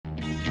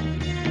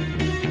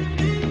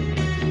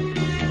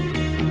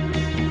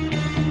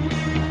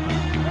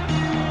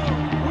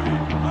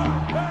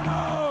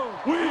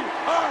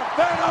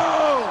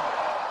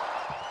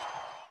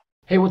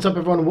Hey, what's up,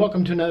 everyone?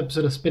 Welcome to another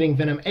episode of Spitting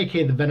Venom,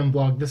 aka the Venom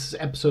Vlog. This is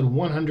episode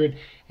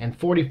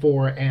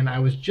 144, and I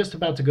was just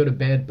about to go to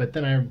bed, but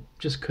then I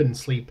just couldn't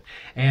sleep.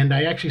 And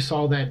I actually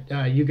saw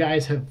that you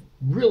guys have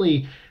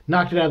really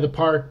knocked it out of the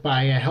park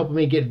by helping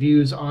me get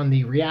views on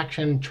the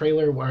reaction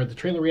trailer, or the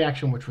trailer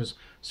reaction, which was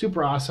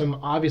super awesome.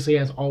 Obviously,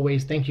 as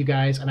always, thank you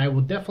guys, and I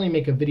will definitely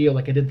make a video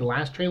like I did the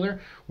last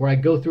trailer where I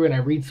go through and I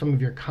read some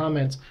of your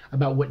comments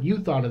about what you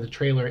thought of the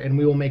trailer, and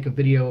we will make a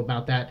video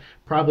about that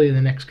probably in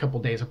the next couple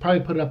days. I'll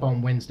probably put it up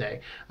on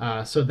Wednesday,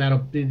 so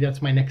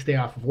that's my next day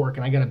off of work,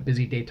 and I got a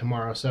busy day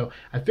tomorrow, so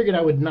I figured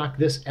I would knock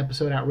this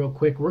episode out real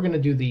quick. We're going to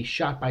do the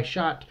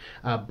shot-by-shot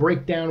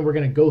breakdown. We're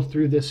going to go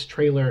through this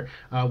trailer,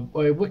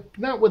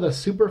 not with a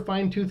super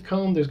fine-tooth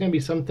comb. There's going to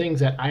be some things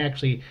that I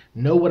actually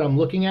know what I'm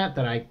looking at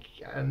that I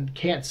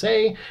can't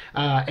say,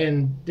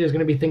 and there's going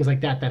to be things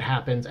like that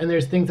happens, and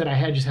there's things that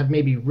I just have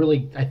maybe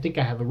really, I think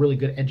I have a really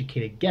good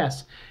educated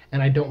guess,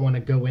 and I don't want to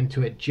go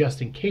into it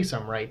just in case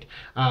I'm right.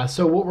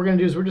 So what we're going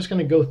to do is we're just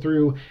going to go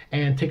through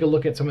and take a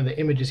look at some of the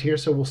images here.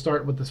 So we'll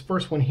start with this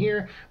first one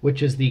here,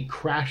 which is the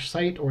crash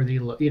site, or the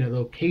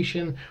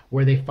location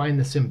where they find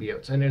the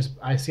symbiotes. And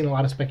I've seen a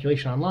lot of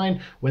speculation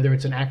online whether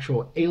it's an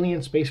actual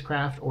alien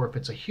spacecraft or if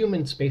it's a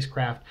human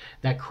spacecraft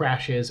that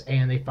crashes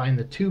and they find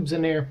the tubes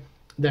in there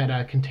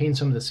that contain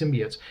some of the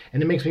symbiotes.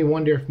 And it makes me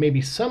wonder if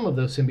maybe some of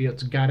those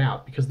symbiotes got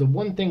out, because the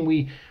one thing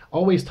we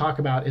always talk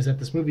about is that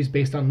this movie is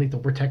based on Lethal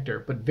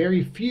Protector, but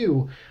very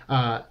few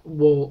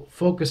will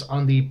focus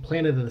on the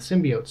Planet of the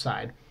Symbiote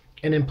side.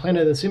 And in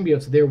Planet of the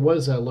Symbiotes, there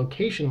was a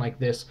location like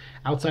this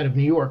outside of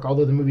New York,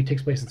 although the movie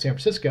takes place in San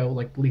Francisco,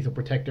 like Lethal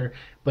Protector.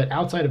 But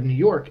outside of New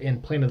York,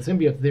 in Planet of the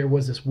Symbiotes, there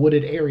was this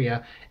wooded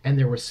area, and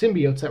there were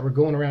symbiotes that were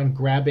going around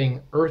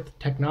grabbing Earth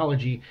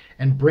technology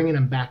and bringing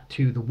them back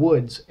to the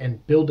woods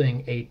and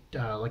building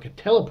like a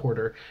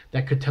teleporter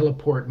that could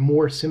teleport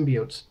more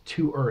symbiotes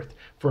to Earth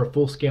for a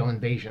full-scale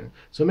invasion.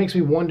 So it makes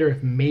me wonder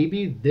if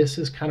maybe this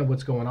is kind of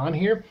what's going on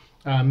here.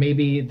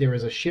 Maybe there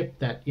was a ship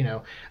that,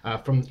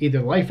 from either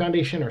the Life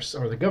Foundation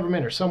or the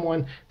government or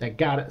someone that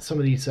got some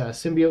of these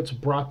symbiotes,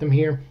 brought them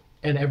here.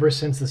 And ever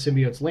since the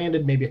symbiotes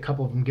landed, maybe a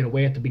couple of them get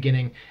away at the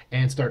beginning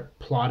and start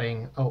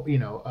plotting,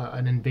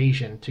 an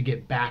invasion to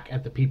get back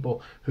at the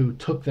people who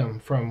took them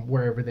from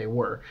wherever they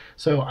were.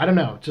 So I don't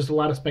know, just a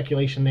lot of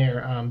speculation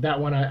there. That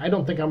one I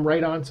don't think I'm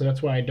right on, so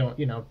that's why I don't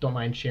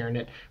mind sharing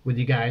it with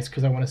you guys,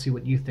 because I want to see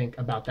what you think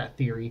about that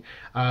theory.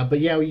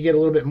 But yeah, you get a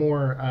little bit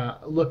more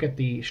look at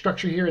the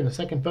structure here in the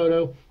second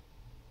photo.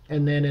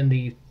 And then in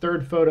the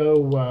third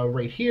photo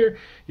right here,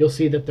 you'll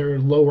see that they're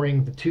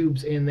lowering the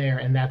tubes in there,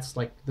 and that's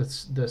like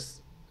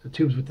the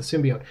tubes with the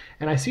symbiote.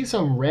 And I see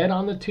some red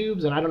on the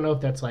tubes, and I don't know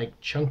if that's like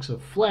chunks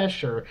of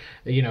flesh or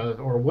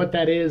or what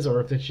that is,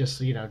 or if it's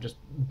just just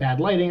bad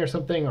lighting or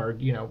something, or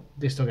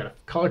they still got to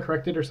color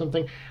correct it or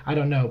something. I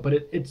don't know, but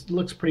it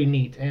looks pretty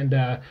neat, and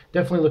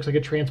definitely looks like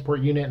a transport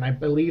unit, and I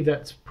believe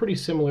that's pretty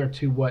similar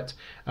to what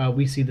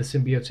we see the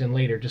symbiotes in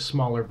later, just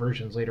smaller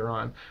versions later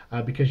on,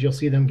 because you'll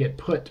see them get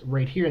put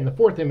right here in the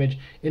fourth image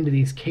into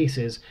these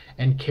cases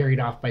and carried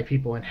off by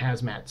people in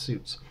hazmat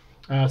suits.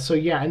 So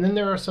yeah, and then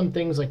there are some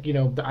things like, the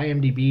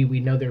IMDb, we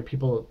know there are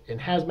people in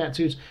hazmat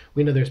suits.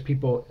 We know there's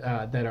people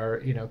that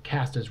are,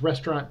 cast as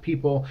restaurant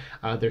people.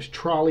 There's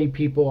trolley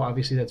people.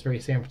 Obviously, that's very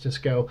San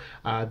Francisco.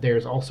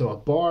 There's also a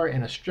bar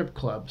and a strip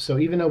club. So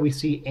even though we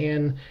see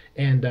Anne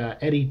and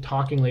Eddie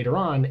talking later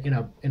on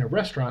in a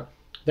restaurant,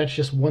 that's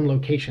just one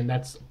location.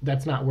 That's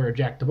not where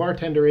Jack the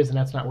bartender is, and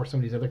that's not where some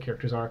of these other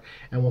characters are.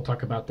 And we'll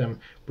talk about them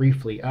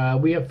briefly.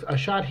 We have a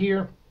shot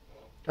here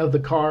of the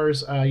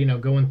cars,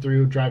 going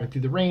through, driving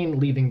through the rain,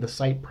 leaving the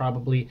site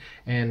probably,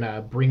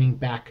 and bringing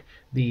back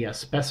the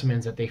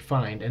specimens that they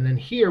find. And then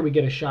here we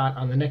get a shot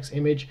on the next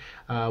image.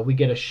 We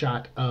get a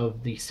shot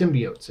of the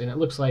symbiotes, and it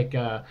looks like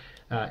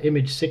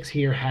image 6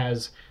 here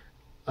has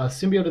a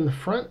symbiote in the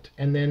front,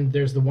 and then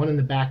there's the one in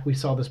the back. We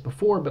saw this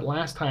before, but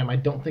last time I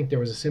don't think there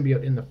was a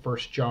symbiote in the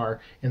first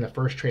jar in the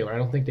first trailer. I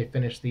don't think they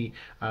finished the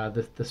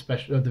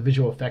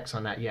visual effects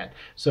on that yet.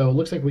 So it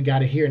looks like we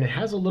got it here, and it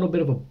has a little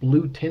bit of a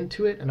blue tint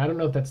to it, and I don't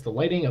know if that's the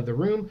lighting of the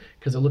room,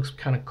 because it looks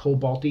kind of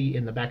cobalty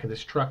in the back of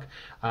this truck.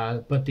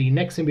 But the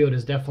next symbiote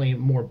is definitely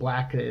more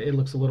black. It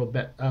looks a little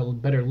bit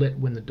better lit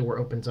when the door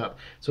opens up.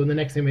 So in the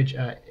next image,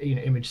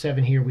 image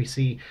 7 here, we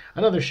see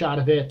another shot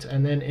of it,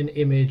 and then in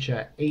image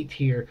 8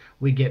 here,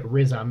 we get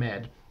Riz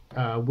Ahmed.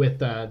 With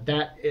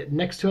that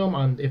next to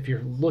him, if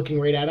you're looking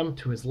right at him,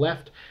 to his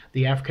left,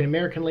 the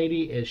African-American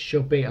lady is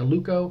Shope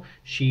Aluko.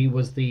 She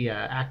was the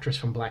actress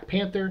from Black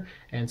Panther,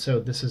 and so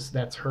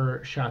that's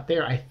her shot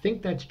there. I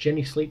think that's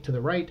Jenny Slate to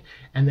the right,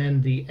 and then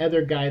the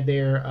other guy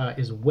there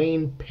is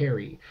Wayne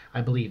Perry,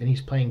 I believe, and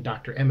he's playing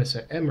Dr.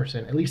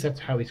 Emerson. At least that's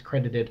how he's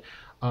credited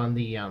on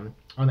the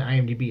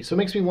IMDb. So it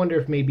makes me wonder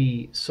if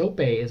maybe Shope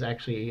is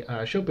actually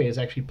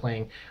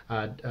playing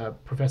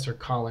Professor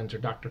Collins or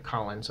Dr.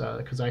 Collins,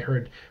 because I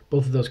heard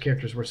both of those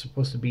characters were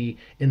supposed to be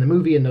in the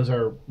movie, and those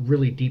are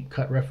really deep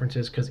cut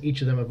references because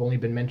each of them have only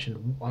been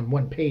mentioned on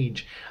one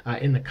page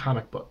in the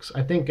comic books.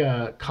 I think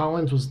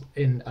Collins was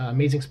in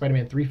Amazing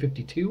Spider-Man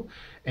 352,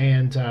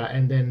 and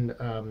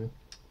then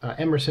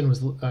Emerson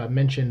was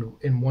mentioned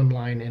in one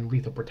line in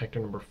Lethal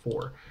Protector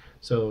 #4.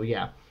 So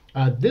yeah.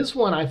 This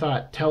one I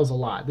thought tells a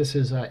lot. This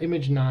is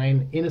Image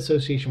 9 in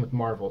association with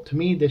Marvel. To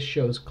me, this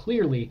shows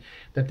clearly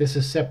that this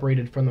is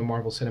separated from the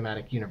Marvel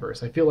Cinematic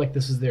Universe. I feel like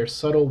this is their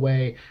subtle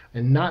way,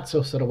 and not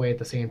so subtle way at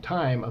the same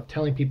time, of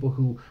telling people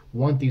who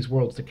want these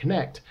worlds to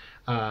connect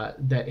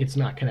that it's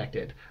not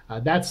connected.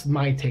 That's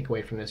my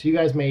takeaway from this. You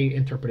guys may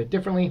interpret it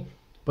differently,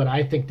 but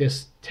I think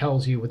this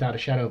tells you without a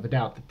shadow of a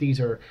doubt that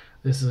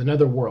this is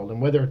another world.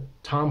 And whether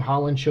Tom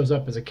Holland shows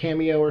up as a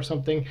cameo or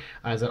something,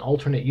 as an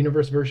alternate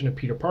universe version of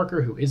Peter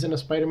Parker who isn't a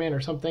Spider-Man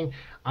or something,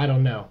 I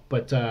don't know.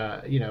 But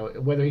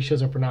whether he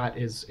shows up or not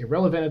is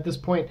irrelevant at this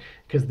point,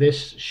 because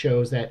this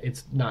shows that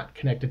it's not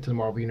connected to the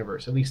Marvel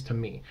Universe, at least to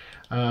me.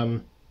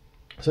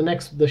 So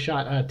next, the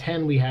shot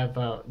 10, we have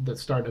the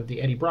start of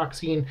the Eddie Brock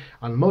scene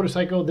on the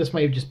motorcycle. This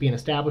might just be an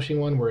establishing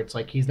one where it's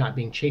like he's not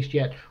being chased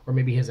yet, or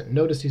maybe he hasn't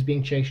noticed he's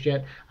being chased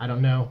yet. I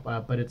don't know,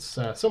 but it's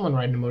someone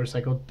riding a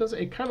motorcycle.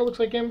 It kind of looks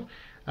like him,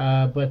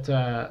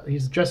 but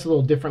he's dressed a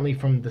little differently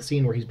from the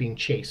scene where he's being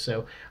chased.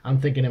 So I'm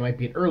thinking it might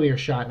be an earlier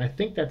shot, and I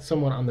think that's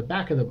someone on the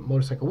back of the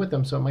motorcycle with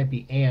them, so it might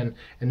be Anne,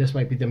 and this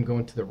might be them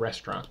going to the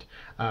restaurant.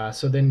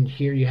 So then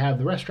here you have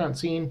the restaurant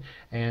scene,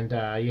 and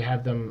you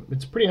have them.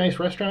 It's a pretty nice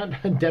restaurant,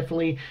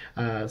 definitely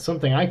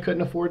something I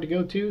couldn't afford to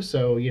go to.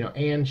 So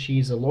Anne,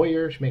 she's a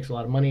lawyer, she makes a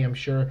lot of money, I'm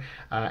sure,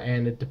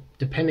 and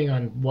depending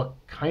on what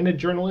kind of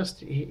journalist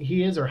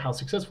he is or how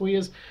successful he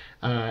is,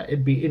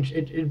 it'd be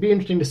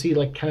interesting to see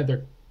like kind of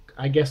their,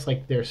 I guess,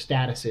 like their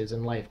statuses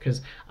in life,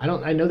 because I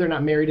know they're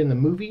not married in the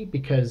movie,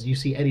 because you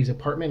see Eddie's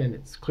apartment and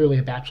it's clearly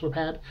a bachelor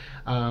pad,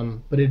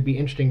 but it'd be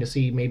interesting to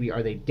see, maybe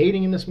are they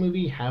dating in this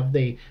movie? Have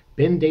they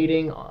been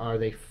dating? Are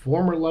they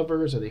former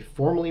lovers? Are they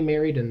formally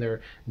married and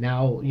they're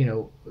now,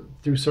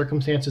 through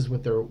circumstances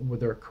with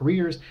their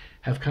careers,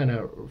 have kind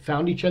of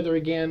found each other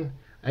again?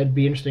 It'd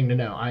be interesting to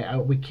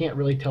know. We can't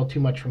really tell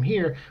too much from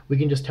here. We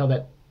can just tell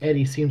that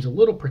Eddie seems a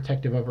little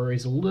protective of her.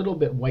 He's a little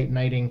bit white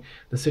knighting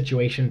the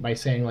situation by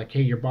saying like,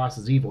 hey, your boss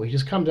is evil. He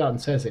just comes out and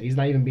says it. He's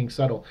not even being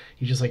subtle.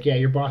 He's just like, yeah,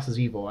 your boss is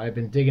evil. I've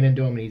been digging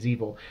into him and he's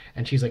evil.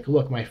 And she's like,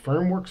 look, my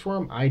firm works for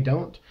him. I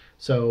don't.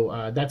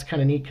 So that's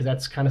kind of neat, because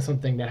that's kind of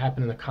something that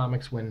happened in the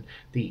comics when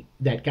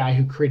that guy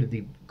who created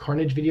the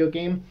Carnage video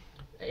game,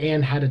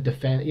 Anne had to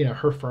defend,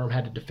 her firm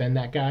had to defend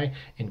that guy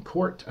in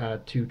court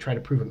to try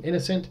to prove him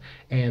innocent,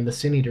 and the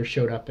Sin Eater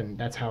showed up, and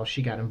that's how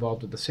she got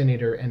involved with the Sin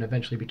Eater and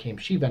eventually became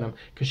She-Venom,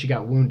 because she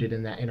got wounded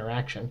in that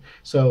interaction.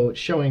 So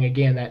showing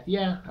again that,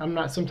 yeah,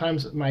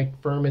 sometimes my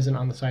firm isn't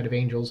on the side of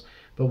angels,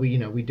 but we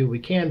do what we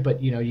can.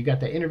 But you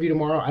got that interview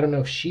tomorrow. I don't know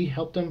if she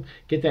helped him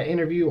get that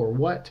interview or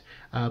what,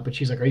 but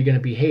she's like, are you going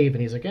to behave?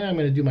 And he's like, yeah, I'm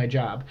going to do my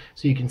job.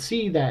 So you can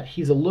see that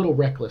he's a little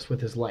reckless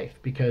with his life,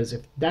 because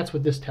if that's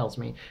what this tells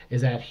me,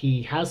 is that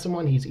he has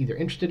someone he's either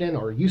interested in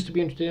or used to be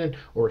interested in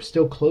or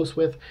still close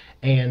with,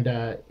 and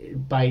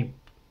by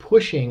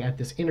pushing at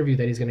this interview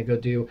that he's going to go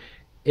do,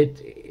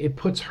 it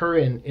puts her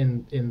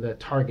in the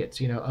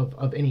targets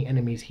of any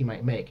enemies he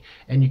might make.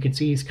 And you can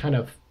see he's kind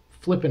of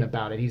flippant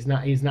about it. He's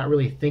not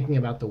really thinking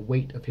about the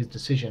weight of his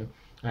decision,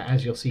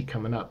 as you'll see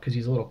coming up, because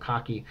he's a little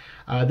cocky.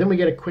 Then we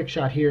get a quick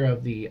shot here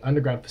of the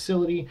underground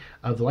facility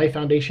of the Life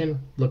Foundation.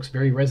 Looks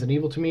very Resident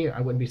Evil to me.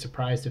 I wouldn't be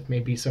surprised if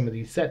maybe some of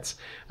these sets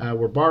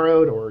were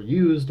borrowed or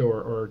used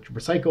or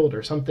recycled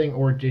or something,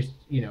 or just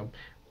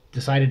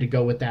decided to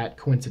go with that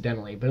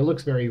coincidentally, but it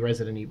looks very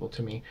Resident Evil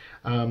to me.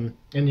 And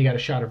you got a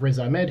shot of Riz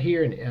Ahmed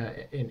here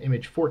in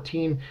image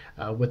 14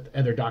 with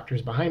other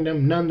doctors behind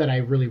him. None that I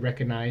really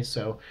recognize,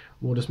 so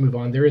we'll just move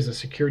on. There is a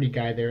security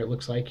guy there, it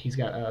looks like. He's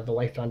got the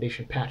Life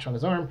Foundation patch on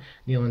his arm,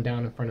 kneeling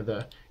down in front of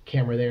the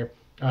camera there.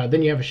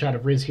 Then you have a shot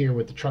of Riz here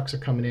with the trucks are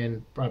coming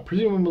in,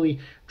 presumably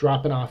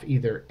dropping off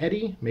either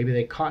Eddie, maybe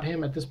they caught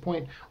him at this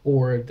point,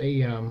 or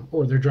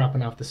they're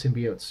dropping off the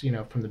symbiotes,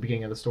 from the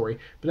beginning of the story.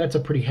 But that's a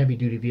pretty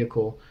heavy-duty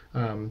vehicle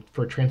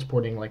for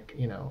transporting, like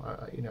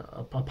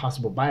a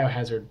possible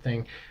biohazard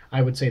thing.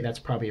 I would say that's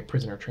probably a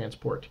prisoner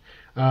transport.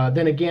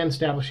 Then again,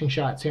 establishing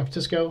shot San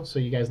Francisco, so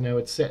you guys know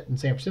it's set in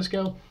San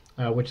Francisco.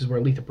 Which is where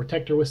Lethal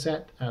Protector was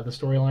set, the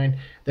storyline.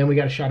 Then we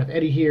got a shot of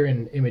Eddie here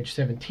in image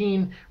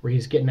 17, where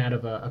he's getting out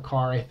of a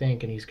car, I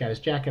think, and he's got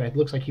his jacket. It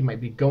looks like he might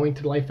be going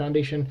to the Life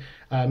Foundation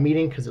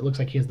meeting, because it looks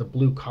like he has the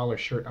blue collar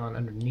shirt on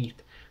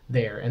underneath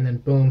there. And then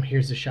boom,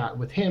 here's the shot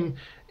with him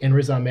and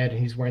Riz Ahmed, and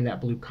he's wearing that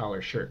blue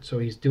collar shirt. So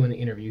he's doing the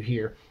interview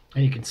here,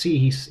 and you can see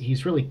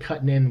he's really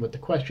cutting in with the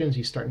questions.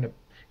 He's starting to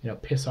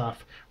piss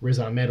off Riz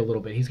Ahmed a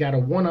little bit. He's got a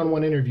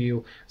one-on-one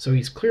interview, so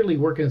he's clearly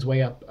working his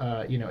way up,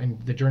 in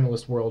the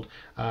journalist world,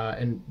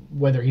 and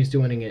whether he's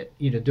doing it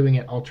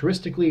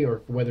altruistically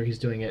or whether he's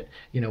doing it,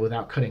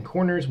 without cutting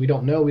corners, we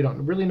don't know. We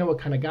don't really know what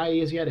kind of guy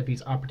he is yet. If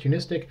he's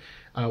opportunistic,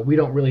 we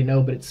don't really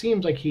know, but it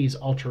seems like he's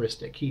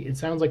altruistic. It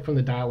sounds like from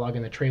the dialogue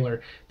in the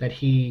trailer that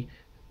he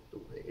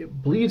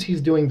believes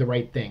he's doing the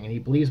right thing, and he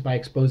believes by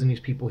exposing these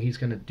people, he's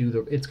going to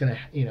do it's going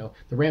to,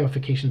 the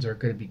ramifications are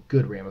going to be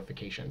good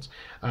ramifications.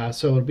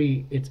 So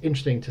it's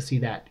interesting to see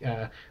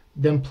that.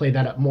 Them play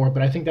that up more,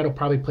 but I think that'll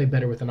probably play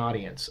better with an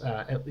audience,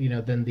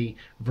 than the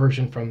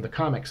version from the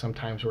comic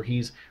sometimes, where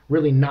he's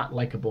really not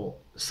likable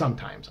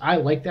sometimes. I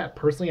like that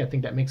personally. I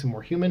think that makes him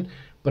more human,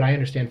 but I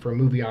understand for a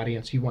movie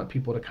audience, you want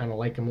people to kind of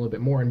like him a little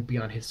bit more and be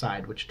on his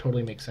side, which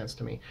totally makes sense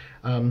to me.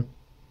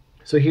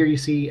 So here you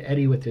see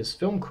Eddie with his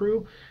film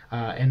crew,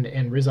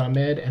 and Riz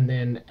Ahmed, and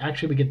then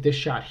actually we get this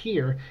shot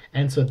here,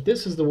 and so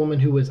this is the woman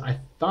who I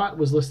thought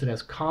was listed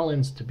as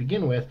Collins to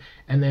begin with,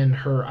 and then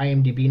her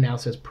IMDb now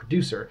says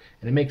producer,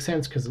 and it makes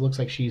sense because it looks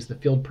like she's the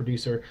field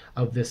producer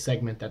of this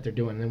segment that they're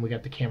doing, and then we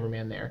got the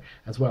cameraman there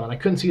as well, and I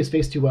couldn't see his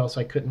face too well, so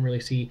I couldn't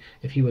really see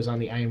if he was on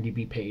the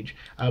IMDb page,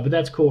 but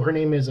that's cool. Her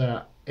name is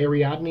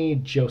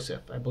Ariadne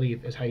Joseph, I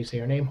believe is how you say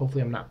her name.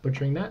 Hopefully I'm not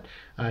butchering that.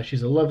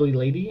 She's a lovely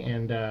lady,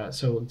 and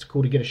so it's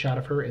cool to get a shot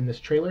of her in this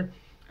trailer.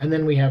 And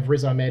then we have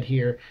Riz Ahmed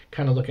here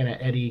kind of looking at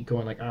Eddie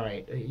going like, all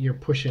right, you're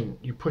pushing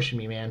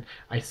me, man.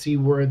 I see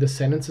where the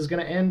sentence is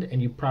going to end,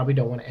 and you probably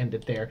don't want to end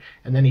it there.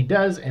 And then he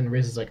does, and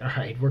Riz is like, all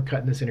right, we're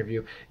cutting this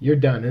interview. You're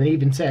done. And he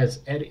even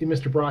says, Eddie,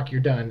 Mr. Brock, you're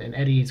done. And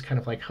Eddie's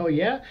kind of like, oh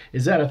yeah?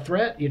 Is that a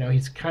threat?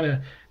 He's kind of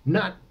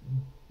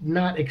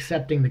not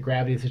accepting the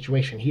gravity of the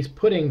situation. He's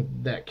putting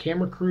that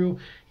camera crew,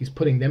 he's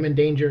putting them in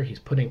danger. He's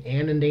putting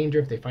Anne in danger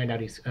if they find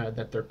out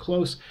that they're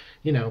close.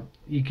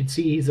 You can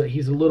see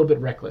he's a little bit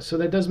reckless. So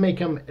that does make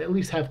him at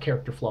least have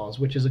character flaws,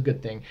 which is a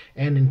good thing,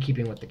 and in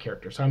keeping with the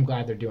character. So I'm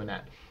glad they're doing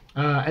that.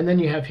 And then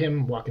you have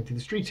him walking through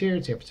the streets here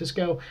in San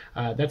Francisco.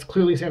 That's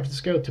clearly San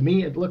Francisco. To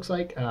me, it looks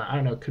like, I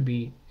don't know, it could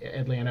be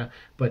Atlanta,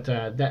 but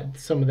that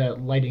some of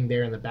that lighting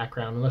there in the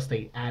background, unless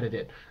they added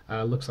it,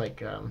 looks like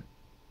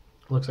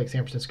San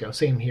Francisco.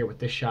 Same here with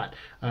this shot,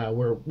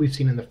 where we've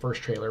seen in the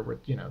first trailer, where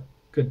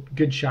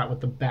good shot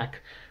with the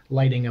back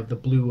lighting of the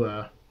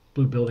blue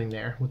building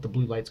there with the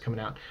blue lights coming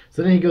out.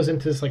 So then he goes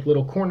into this like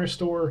little corner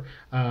store,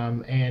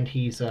 and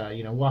he's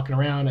walking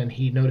around, and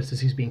he notices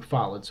he's being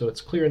followed. So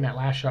it's clear in that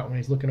last shot when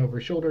he's looking over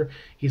his shoulder,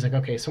 he's like,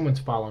 okay, someone's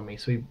following me.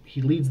 So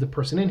he leads the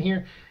person in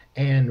here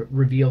and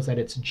reveals that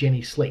it's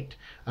Jenny Slate,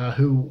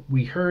 who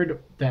we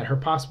heard that her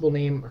possible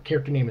name or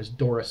character name is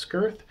Dora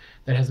Skirth.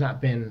 That has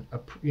not been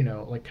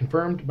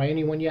confirmed by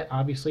anyone yet,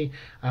 obviously,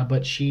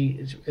 but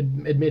she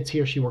admits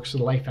here she works for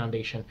the Life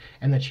Foundation,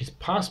 and that she's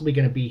possibly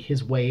going to be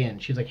his way in.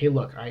 She's like, hey,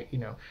 look,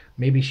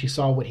 maybe she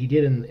saw what he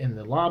did in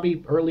the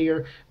lobby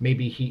earlier.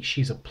 Maybe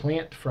she's a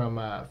plant from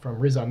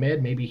Riz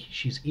Ahmed. Maybe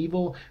she's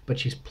evil, but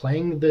she's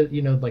playing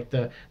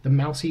the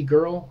mousy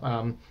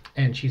girl,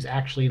 and she's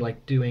actually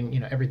like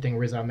doing everything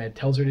Riz Ahmed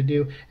tells her to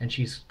do, and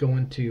she's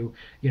going to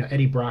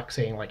Eddie Brock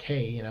saying like,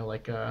 hey,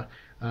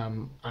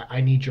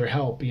 I need your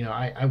help.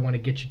 I want to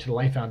get you to the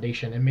Life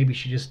Foundation, and maybe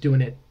she's just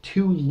doing it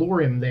to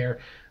lure him there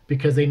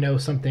because they know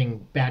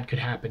something bad could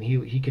happen.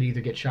 He could either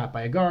get shot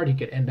by a guard, he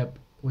could end up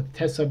with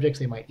test subjects,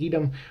 they might eat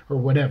him or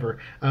whatever.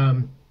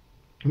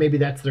 Maybe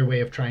that's their way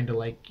of trying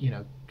to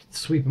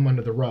sweep him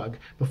under the rug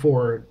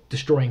before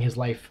destroying his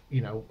life,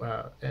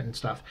 and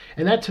stuff.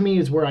 And that to me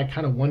is where I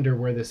kind of wonder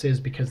where this is,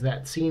 because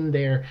that scene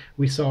there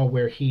we saw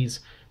where he's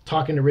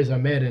talking to Riz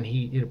Ahmed and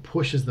he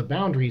pushes the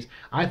boundaries.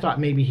 I thought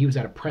maybe he was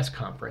at a press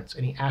conference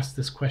and he asked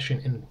this question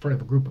in front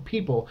of a group of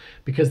people,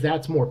 because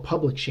that's more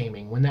public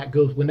shaming. When that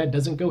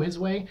doesn't go his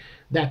way,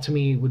 that to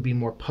me would be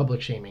more public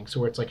shaming.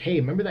 So where it's like, hey,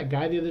 remember that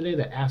guy the other day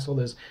that asked all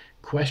those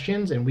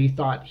questions and we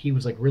thought he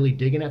was like really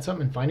digging at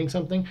something and finding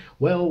something?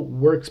 Well,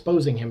 we're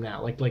exposing him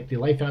now. Like the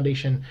Life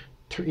Foundation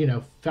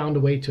found a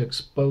way to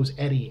expose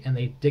Eddie, and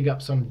they dig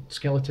up some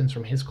skeletons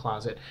from his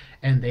closet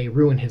and they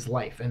ruin his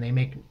life and they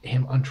make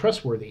him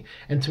untrustworthy.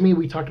 And to me,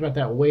 we talked about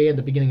that way at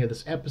the beginning of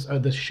this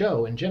episode, this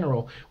show in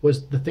general,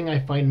 was the thing I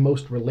find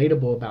most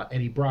relatable about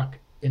Eddie Brock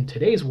in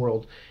today's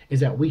world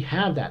is that we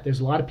have that. There's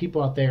a lot of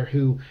people out there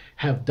who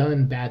have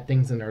done bad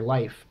things in their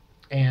life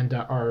and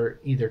are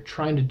either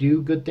trying to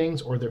do good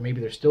things, or maybe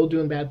they're still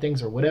doing bad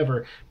things or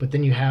whatever, but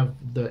then you have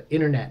the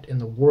internet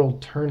and the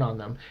world turn on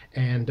them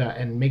and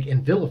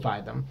vilify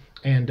them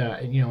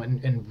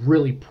and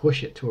really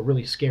push it to a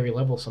really scary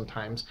level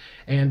sometimes,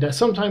 and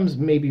sometimes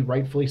maybe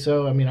rightfully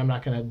so. I mean, I'm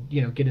not going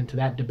to get into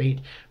that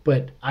debate,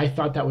 but I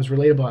thought that was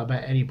relatable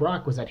about Eddie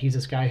Brock, was that he's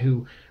this guy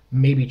who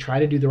maybe try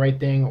to do the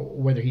right thing,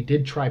 whether he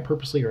did try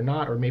purposely or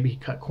not, or maybe he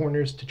cut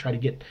corners to try to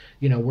get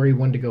where he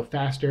wanted to go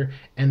faster,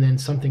 and then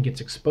something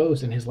gets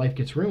exposed and his life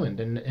gets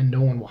ruined, and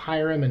no one will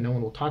hire him and no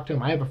one will talk to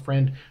him. I have a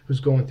friend who's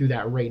going through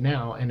that right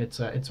now, and it's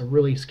a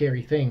really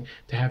scary thing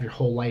to have your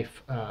whole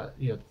life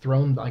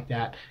thrown like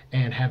that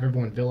and have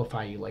everyone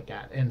vilify you like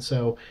that. And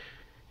so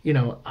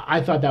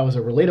I thought that was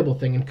a relatable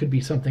thing and could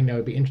be something that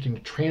would be interesting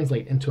to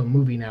translate into a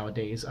movie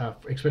nowadays,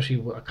 especially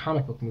a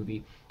comic book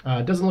movie.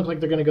 It doesn't look like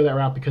they're going to go that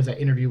route, because that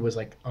interview was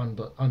like on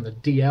the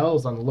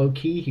DLs, on the low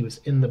key. He was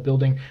in the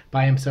building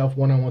by himself,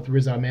 one-on-one with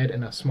Riz Ahmed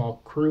and a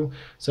small crew.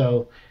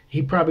 So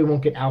he probably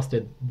won't get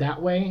ousted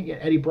that way,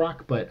 Eddie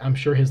Brock, but I'm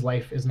sure his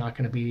life is not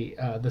going to be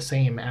the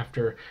same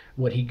after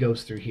what he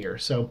goes through here.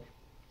 So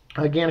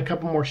Again, a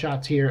couple more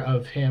shots here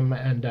of him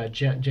and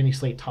Jenny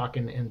Slate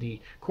talking in the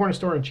corner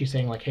store, and she's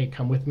saying like, "Hey,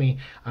 come with me.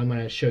 I'm going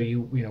to show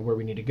you, where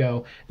we need to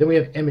go." Then we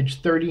have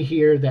image 30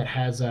 here that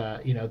has,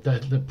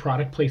 the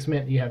product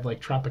placement. You have like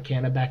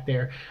Tropicana back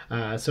there.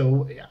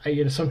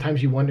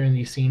 Sometimes you wonder in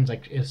these scenes,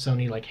 like, is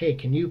Sony like, "Hey,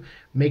 can you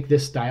make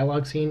this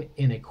dialogue scene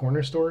in a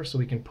corner store so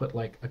we can put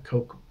like a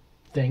Coke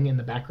thing in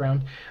the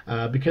background,"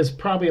 because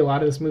probably a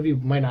lot of this movie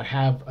might not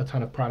have a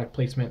ton of product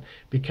placement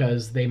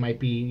because they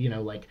might be,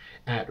 like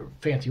at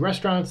fancy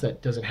restaurants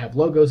that doesn't have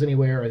logos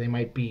anywhere, or they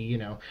might be,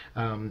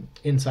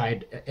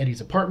 inside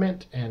Eddie's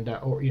apartment, and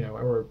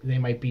or they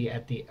might be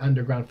at the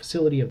underground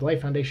facility of the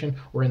Life Foundation,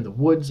 or in the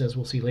woods, as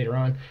we'll see later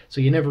on. So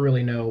you never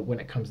really know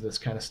when it comes to this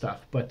kind of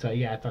stuff. But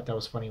yeah, I thought that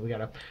was funny. We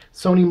got a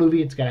Sony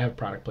movie; it's got to have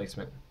product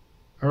placement.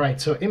 All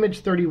right, so image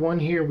 31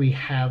 here, we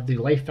have the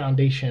Life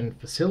Foundation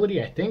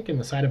facility, I think, in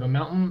the side of a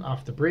mountain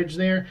off the bridge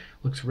there.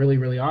 Looks really,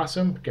 really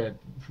awesome. Good.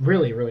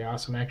 Really, really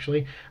awesome,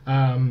 actually.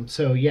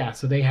 So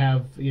they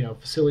have, a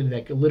facility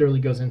that literally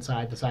goes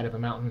inside the side of a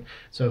mountain.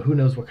 So who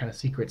knows what kind of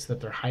secrets that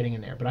they're hiding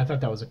in there. But I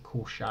thought that was a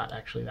cool shot,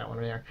 actually, that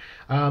one there.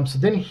 So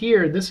then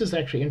here, this is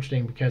actually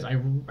interesting because I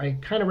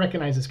kind of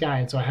recognize this guy.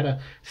 And so I had to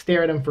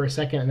stare at him for a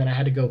second, and then I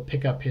had to go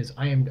pick up his,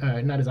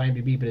 not his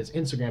IMDb, but his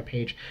Instagram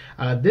page.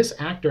 This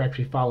actor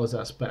actually follows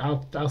us, but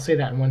I'll say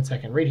that in 1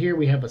 second. Right here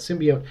we have a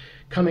symbiote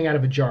coming out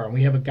of a jar, and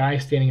we have a guy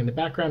standing in the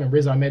background, and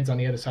Riz Ahmed's on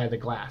the other side of the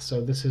glass.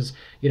 So this is,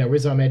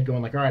 Riz Ahmed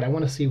going like, all right, I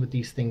want to see what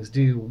these things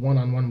do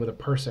one-on-one with a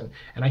person.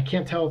 And I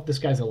can't tell if this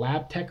guy's a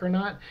lab tech or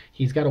not.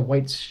 He's got a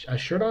white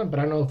shirt on, but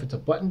I don't know if it's a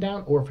button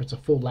down or if it's a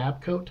full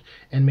lab coat.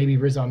 And maybe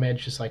Riz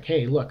Ahmed's just like,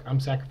 hey, look, I'm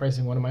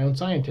sacrificing one of my own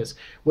scientists,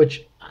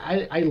 which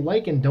I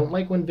like and don't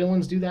like when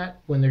villains do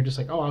that, when they're just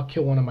like, oh, I'll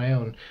kill one of my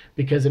own,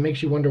 because it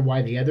makes you wonder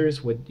why the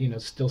others would,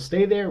 still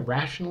stay there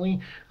rationally.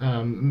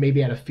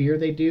 Maybe out of fear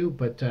they do,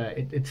 but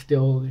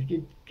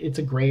it's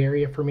a gray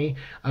area for me.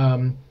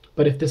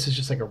 But if this is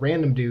just like a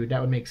random dude,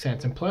 that would make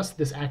sense. And plus,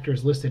 this actor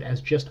is listed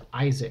as just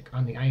Isaac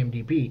on the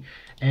IMDb.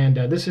 And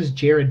this is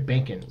Jared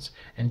Benkins.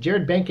 And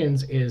Jared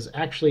Benkins is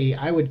actually,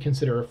 I would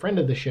consider a friend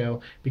of the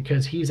show,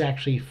 because he's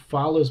actually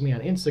follows me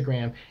on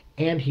Instagram,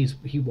 and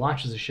he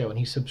watches the show, and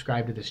he's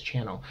subscribed to this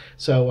channel.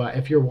 So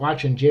if you're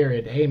watching,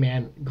 Jared, hey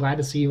man, glad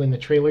to see you in the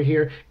trailer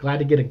here. Glad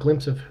to get a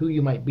glimpse of who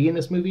you might be in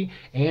this movie,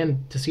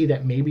 and to see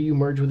that maybe you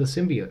merge with a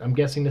symbiote. I'm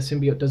guessing the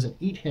symbiote doesn't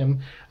eat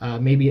him.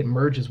 Maybe it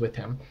merges with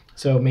him.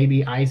 So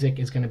maybe Isaac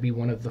is going to be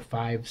one of the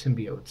 5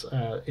 symbiotes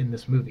in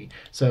this movie.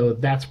 So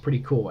that's pretty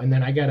cool. And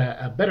then I got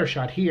a better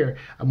shot here,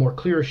 a more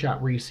clearer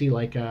shot, where you see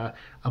like a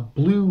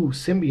blue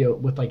symbiote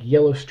with like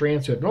yellow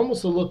strands to it. It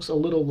almost looks a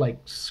little like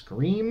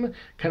Scream,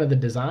 kind of the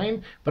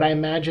design, but I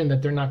imagine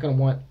that they're not going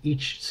to want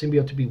each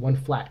symbiote to be one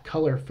flat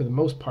color for the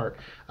most part.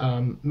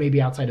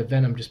 Maybe outside of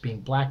Venom just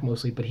being black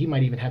mostly, but he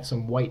might even have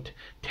some white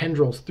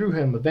tendrils through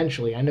him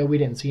eventually. I know we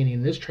didn't see any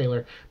in this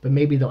trailer, but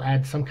maybe they'll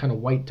add some kind of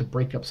white to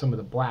break up some of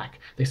the black.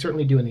 They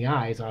certainly do in the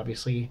eyes,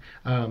 obviously.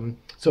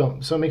 So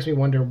it makes me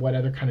wonder what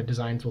other kind of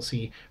designs we'll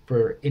see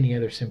for any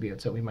other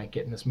symbiotes that we might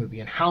get in this movie,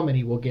 and how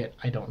many we'll get,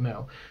 I don't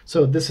know.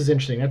 So this is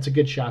interesting. That's a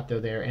good shot though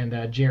there,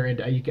 and Jared,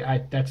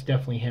 that's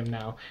definitely him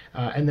now.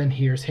 And then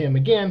here's him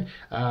again,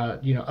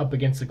 up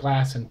against the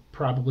glass, and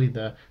probably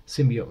the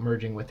symbiote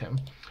merging with him.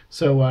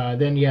 So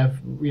then you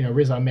have,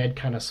 Riz Ahmed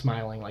kind of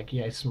smiling, like,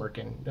 yeah,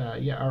 smirking.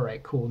 Yeah, all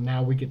right, cool.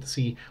 Now we get to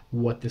see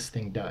what this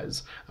thing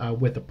does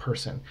with a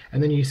person.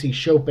 And then you see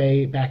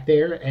Shope back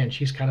there, and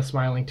she's kind of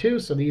smiling too.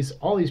 So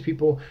all these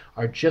people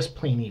are just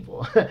plain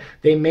evil.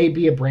 They may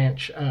be a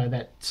branch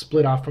that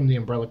split off from the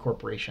Umbrella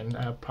Corporation,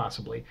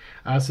 possibly.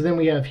 So then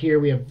we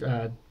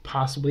have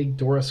possibly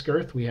Dora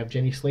Skirth. We have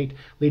Jenny Slate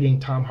leading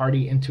Tom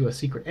Hardy into a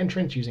secret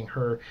entrance using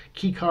her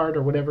key card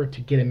or whatever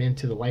to get him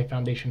into the Life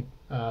Foundation.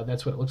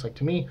 That's what it looks like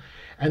to me.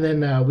 And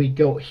then we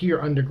go here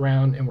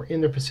underground, and we're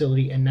in their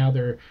facility, and now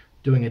they're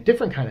doing a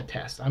different kind of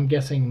test. I'm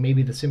guessing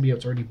maybe the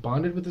symbiote's already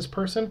bonded with this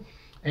person,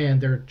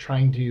 and they're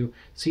trying to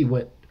see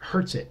what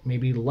hurts it.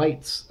 Maybe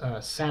lights,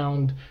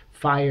 sound,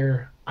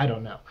 fire, I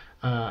don't know.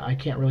 I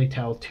can't really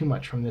tell too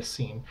much from this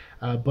scene.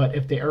 But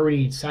if they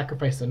already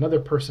sacrificed another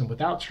person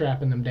without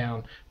strapping them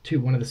down to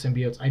one of the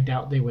symbiotes, I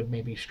doubt they would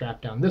maybe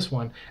strap down this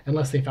one,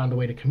 unless they found a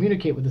way to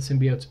communicate with the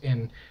symbiotes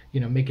and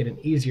make it an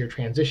easier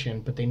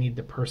transition, but they need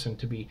the person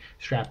to be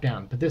strapped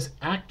down. But this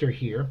actor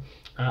here,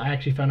 I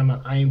actually found him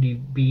on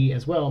IMDb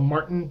as well,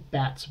 Martin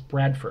Batts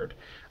Bradford.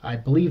 I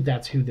believe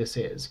that's who this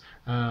is.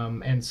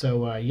 And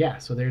so,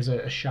 so there's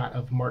a shot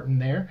of Martin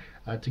there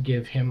to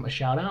give him a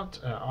shout out.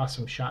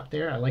 Awesome shot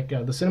there. I like the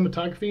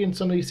cinematography in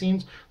some of these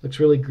scenes. Looks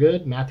really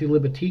good. Matthew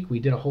Libatique, we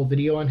did a whole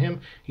video on him.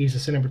 He's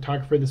a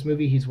cinematographer of this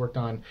movie. He's worked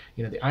on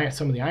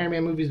some of the Iron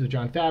Man movies with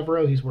Jon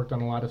Favreau. He's worked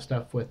on a lot of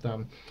stuff with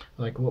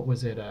like, what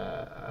was it,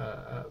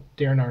 Darren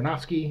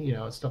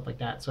Aronofsky, stuff like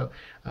that. So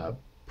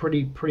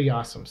pretty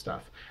awesome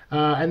stuff.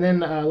 And then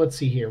let's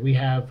see here. We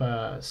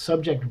have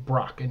Subject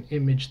Brock in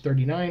image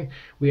 39.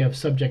 We have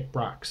Subject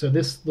Brock. So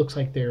this looks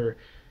like they're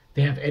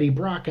They have Eddie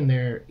Brock in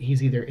there.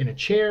 He's either in a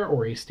chair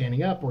or he's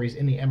standing up or he's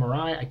in the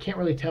MRI. I can't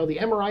really tell. The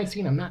MRI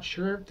scene, I'm not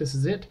sure if this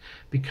is it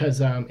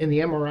because in the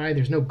MRI,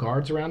 there's no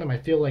guards around him. I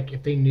feel like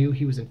if they knew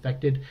he was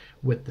infected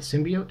with the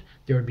symbiote,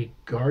 there would be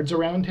guards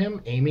around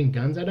him aiming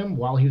guns at him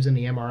while he was in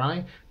the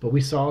MRI. But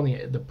we saw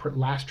in the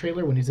last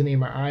trailer when he's in the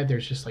MRI,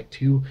 there's just like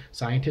two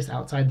scientists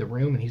outside the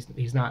room and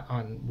he's not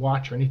on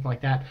watch or anything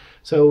like that.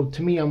 So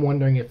to me, I'm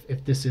wondering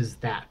if this is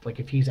that, like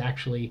if he's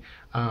actually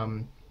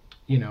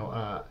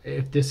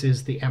if this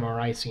is the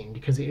MRI scene,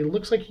 because it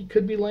looks like he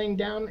could be laying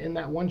down in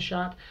that one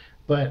shot,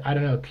 but I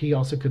don't know. He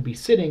also could be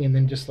sitting and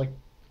then just like,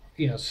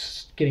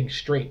 getting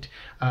straight,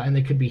 and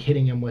they could be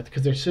hitting him with,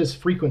 because there's this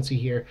frequency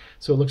here,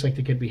 so it looks like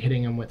they could be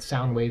hitting him with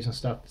sound waves and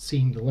stuff,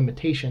 seeing the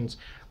limitations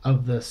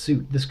of the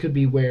suit. This could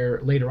be where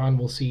later on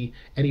we'll see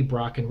Eddie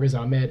Brock and Riz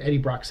Ahmed. Eddie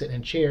Brock sitting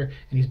in a chair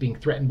and he's being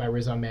threatened by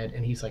Riz Ahmed,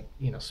 and he's like,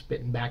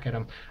 spitting back at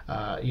him,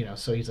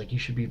 so he's like, you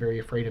should be very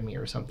afraid of me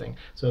or something.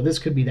 So this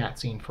could be that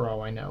scene for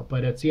all I know.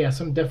 But it's,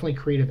 some definitely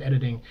creative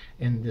editing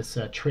in this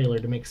trailer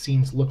to make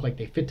scenes look like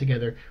they fit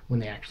together when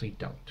they actually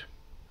don't.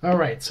 All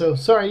right, so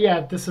sorry,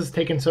 this has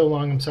taken so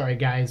long. I'm sorry,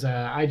 guys.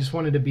 I just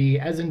wanted to be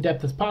as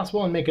in-depth as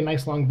possible and make a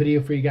nice long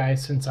video for you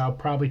guys, since I'll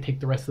probably take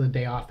the rest of the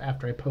day off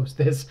after I post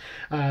this.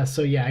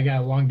 So yeah, I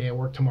got a long day at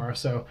work tomorrow,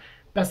 so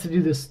best to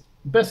do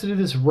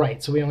this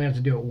right, so we only have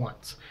to do it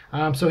once.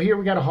 So here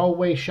we got a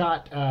hallway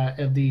shot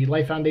of the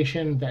Life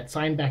Foundation. That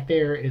sign back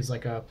there is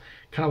like a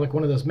kind of like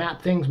one of those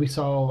map things we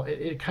saw.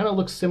 It kind of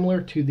looks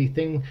similar to the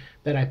thing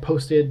that I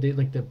posted,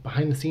 like the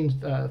behind the scenes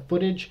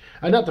footage,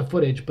 not the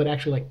footage, but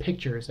actually like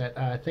pictures that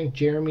I think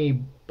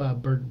Jeremy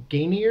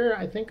Berganier,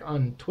 I think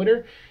on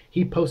Twitter,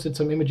 he posted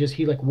some images.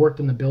 He like worked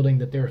in the building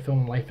that they were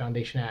filming Life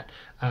Foundation at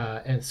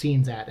and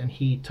scenes at, and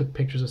he took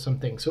pictures of some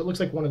things. So it looks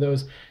like one of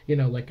those,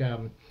 like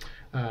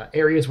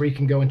areas where you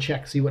can go and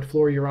check, see what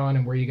floor you're on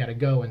and where you got to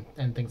go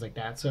and things like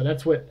that. So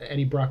that's what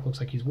Eddie Brock looks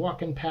like. He's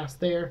walking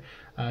past there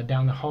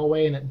down the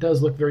hallway, and it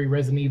does look very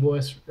Resident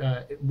Evil-ish.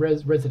 That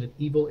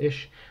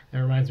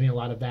reminds me a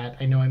lot of that.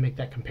 I know I make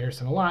that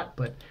comparison a lot,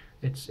 but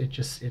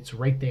it's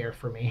right there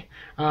for me.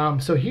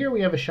 So here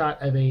we have a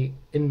shot of a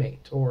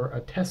inmate or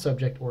a test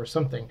subject or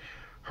something.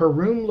 Her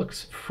room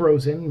looks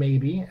frozen,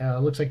 maybe.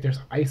 Looks like there's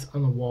ice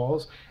on the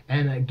walls,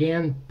 and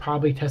again,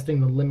 probably testing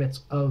the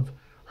limits of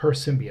her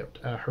symbiote.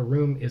 Her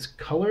room is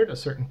colored a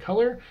certain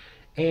color,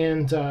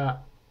 and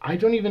I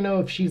don't even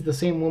know if she's the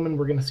same woman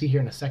we're going to see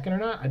here in a second or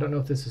not. I don't know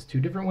if this is two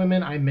different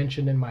women. I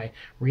mentioned in my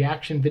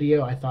reaction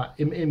video, I thought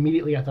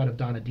immediately I thought of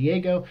Donna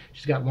Diego.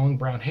 She's got long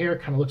brown hair,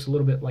 kind of looks a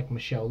little bit like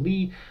Michelle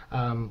Lee,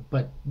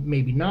 but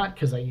maybe not,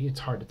 because it's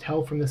hard to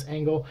tell from this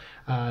angle.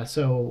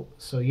 So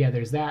yeah,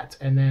 there's that.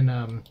 And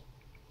then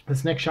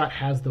this next shot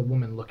has the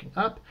woman looking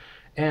up,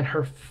 and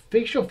her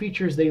facial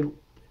features,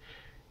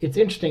 it's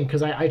interesting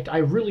because I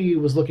really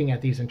was looking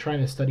at these and trying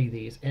to study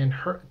these, and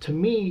to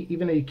me,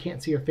 even though you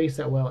can't see her face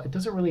that well, it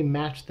doesn't really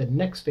match the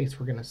next face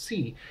we're going to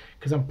see,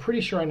 because I'm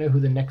pretty sure I know who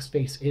the next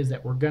face is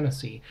that we're going to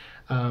see.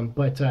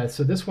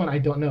 So this one, I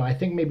don't know. I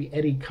think maybe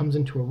Eddie comes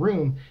into a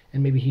room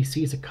and maybe he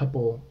sees a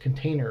couple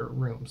container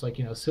rooms, like,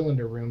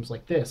 cylinder rooms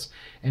like this.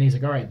 And he's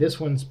like, all right, this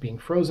one's being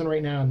frozen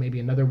right now. And maybe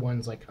another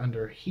one's like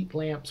under heat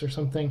lamps or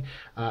something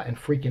and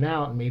freaking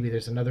out. And maybe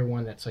there's another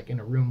one that's like in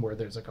a room where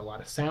there's like a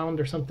lot of sound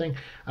or something.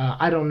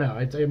 I don't know.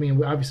 I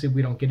mean, obviously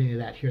we don't get into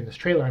that here in this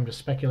trailer. I'm just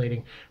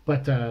speculating.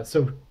 But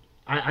so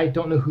I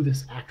don't know who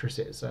this actress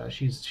is.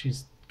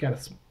 She's got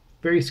a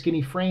very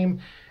skinny frame,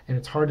 and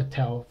it's hard to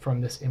tell from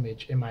this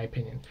image, in my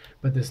opinion.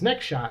 But this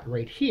next shot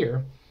right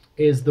here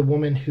is the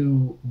woman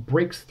who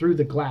breaks through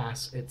the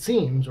glass, it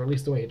seems, or at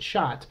least the way it's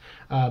shot.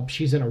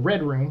 She's in a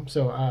red room,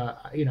 so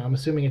I'm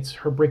assuming it's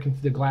her breaking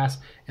through the glass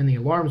and the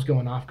alarm's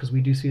going off, because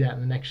we do see that in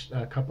the next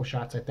couple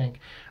shots, I think.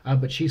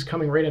 But she's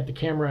coming right at the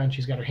camera, and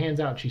she's got her hands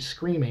out, and she's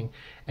screaming,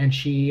 and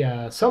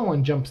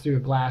someone jumps through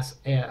a glass,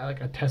 like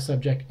a test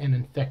subject, and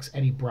infects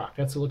Eddie Brock.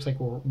 That's what it looks like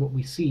what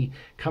we see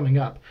coming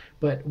up.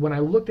 But when I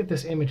looked at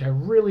this image, I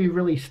really,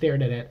 really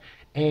stared at it.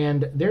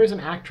 And there's an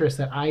actress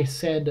that I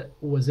said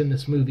was in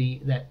this movie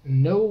that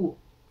no,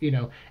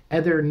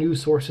 other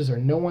news sources or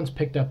no one's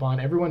picked up on.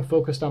 Everyone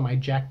focused on my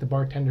Jack the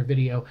Bartender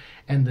video,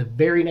 and the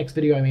very next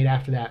video I made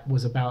after that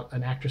was about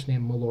an actress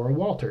named Melora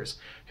Walters,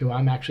 who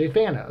I'm actually a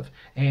fan of.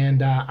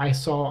 And I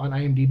saw on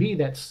IMDb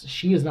that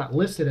she is not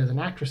listed as an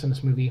actress in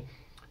this movie,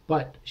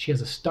 but she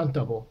has a stunt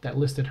double that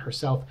listed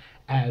herself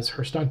as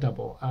her stunt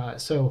double.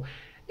 So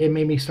it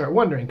made me start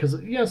wondering, because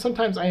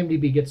sometimes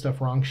IMDb gets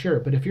stuff wrong, sure,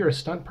 but if you're a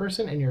stunt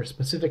person and you're a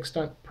specific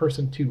stunt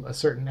person to a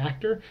certain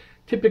actor,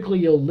 typically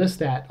you'll list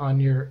that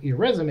on your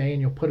resume and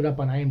you'll put it up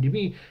on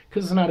IMDb,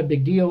 because it's not a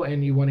big deal,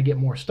 and you want to get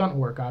more stunt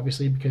work,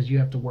 obviously, because you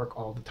have to work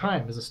all the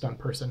time as a stunt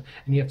person,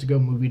 and you have to go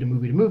movie to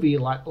movie to movie a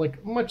lot,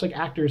 much like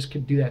actors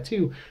can do that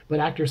too. But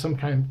actors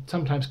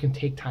sometimes can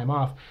take time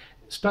off.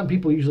 Stunt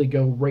people usually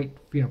go right,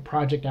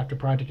 project after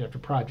project after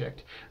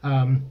project.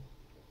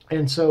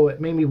 And so it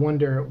made me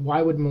wonder,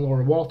 why would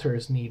Melora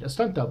Walters need a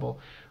stunt double?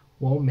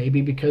 Well,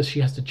 maybe because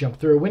she has to jump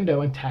through a window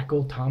and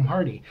tackle Tom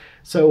Hardy.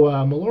 So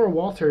Melora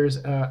Walters,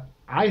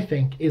 I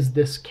think is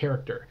this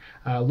character.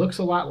 Looks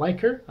a lot like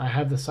her. I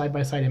have the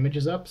side-by-side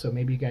images up, so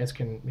maybe you guys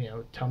can,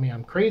 tell me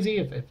I'm crazy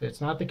if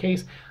it's not the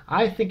case.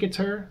 I think it's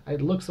her.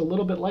 It looks a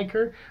little bit like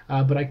her,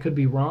 but I could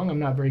be wrong. I'm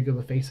not very good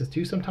with faces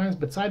too sometimes,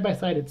 but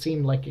side-by-side it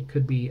seemed like it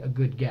could be a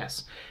good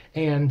guess.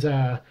 And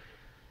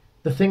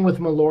the thing with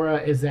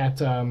Melora is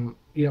that,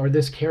 or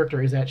this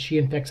character, is that she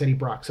infects Eddie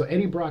Brock. So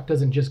Eddie Brock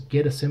doesn't just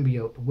get a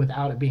symbiote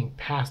without it being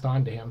passed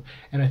on to him.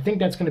 And I think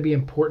that's going to be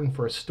important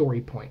for a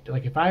story point.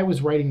 Like if I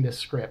was writing this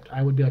script,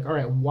 I would be like, all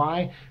right,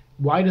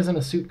 why doesn't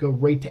a suit go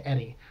right to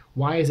Eddie?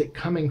 Why is it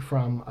coming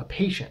from a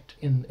patient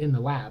in the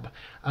lab?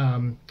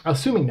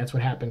 Assuming that's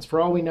what happens.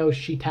 For all we know,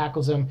 she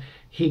tackles him,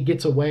 he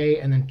gets away,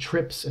 and then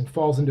trips and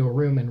falls into a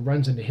room and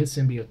runs into his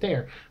symbiote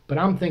there. But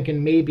I'm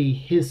thinking maybe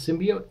his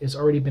symbiote has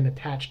already been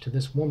attached to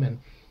this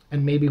woman,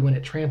 and maybe when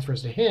it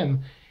transfers to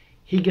him,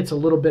 he gets a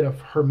little bit of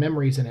her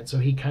memories in it, so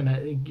he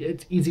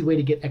it's easy way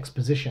to get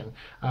exposition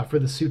for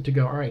the suit to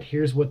go, all right,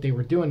 here's what they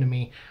were doing to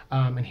me,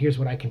 and here's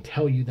what I can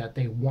tell you that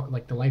they want,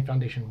 like the Life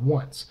Foundation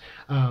wants.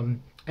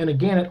 And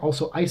again, it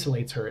also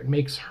isolates her. It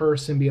makes her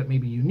symbiote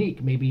maybe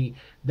unique. Maybe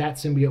that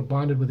symbiote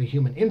bonded with a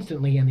human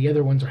instantly and the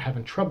other ones are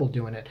having trouble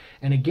doing it.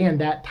 And again,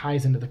 that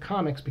ties into the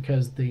comics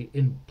because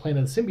in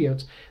Planet of the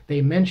Symbiotes,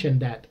 they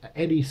mentioned that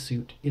Eddie's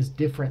suit is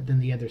different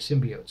than the other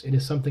symbiotes. It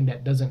is something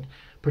that doesn't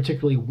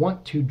particularly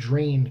want to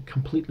drain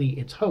completely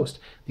its host.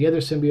 The other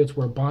symbiotes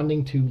were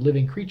bonding to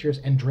living creatures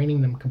and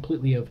draining them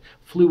completely of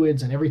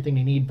fluids and everything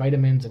they need,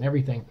 vitamins and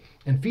everything,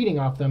 and feeding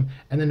off them,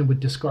 and then it would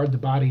discard the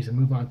bodies and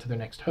move on to their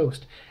next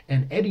host.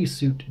 And Eddie's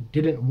suit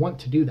didn't want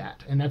to do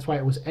that, and that's why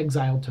it was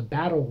exiled to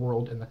Battle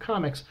World in the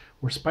comics,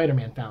 where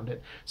Spider-Man found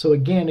it. So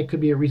again, it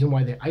could be a reason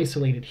why they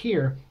isolate it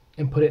here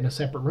and put it in a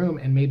separate room,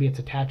 and maybe it's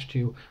attached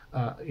to,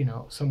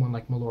 someone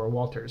like Melora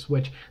Walters,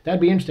 which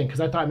that'd be interesting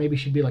because I thought maybe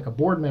she'd be like a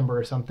board member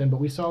or something,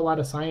 but we saw a lot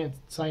of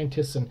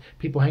scientists and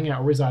people hanging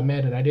out with Riz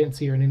Ahmed, and I didn't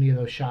see her in any of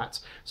those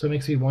shots. So it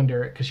makes me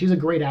wonder, because she's a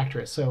great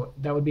actress, so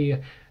that would be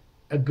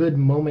a good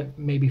moment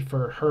maybe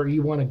for her.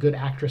 You want a good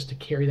actress to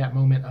carry that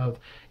moment of,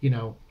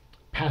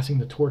 passing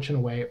the torch in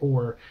a way,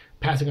 or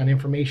passing on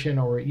information,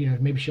 or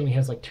maybe she only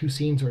has like 2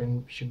 scenes, or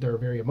they're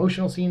very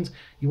emotional scenes.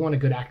 You want a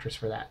good actress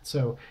for that.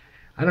 So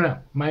I don't know.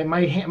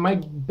 My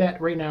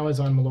bet right now is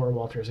on Melora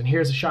Walters. And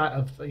here's a shot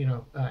of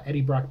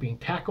Eddie Brock being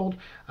tackled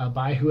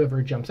by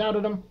whoever jumps out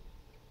at him,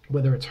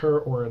 whether it's her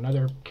or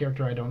another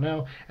character, I don't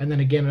know. And then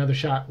again, another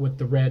shot with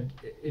the red.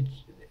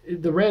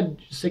 The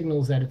red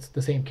signals that it's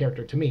the same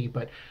character to me,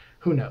 but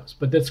who knows?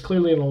 But that's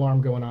clearly an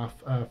alarm going off.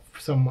 A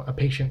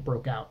patient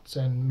broke out,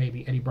 and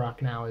maybe Eddie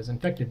Brock now is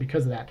infected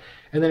because of that.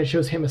 And then it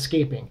shows him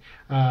escaping.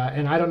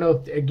 And I don't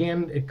know if,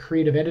 again,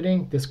 creative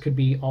editing, this could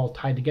be all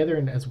tied together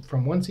and as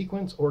from one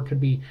sequence, or it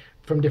could be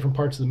from different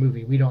parts of the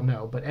movie. We don't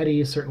know. But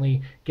Eddie is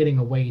certainly getting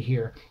away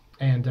here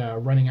and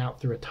running out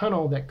through a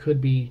tunnel that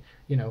could be,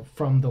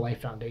 from the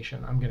Life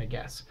Foundation, I'm going to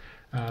guess.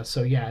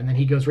 So yeah, and then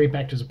he goes right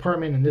back to his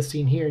apartment. In this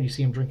scene here, you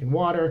see him drinking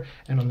water,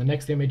 and on the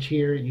next image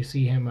here, you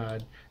see him,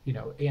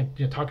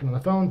 talking on the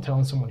phone,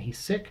 telling someone he's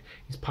sick.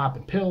 He's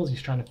popping pills.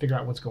 He's trying to figure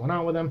out what's going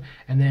on with him,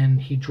 and then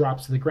he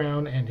drops to the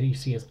ground, and you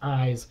see his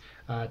eyes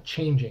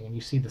changing, and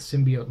you see the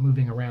symbiote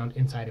moving around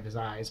inside of his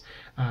eyes.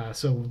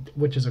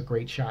 Which is a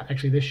great shot.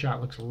 Actually, this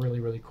shot looks really,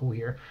 really cool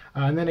here.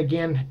 And then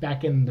again,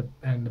 back in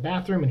the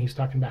bathroom, and he's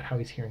talking about how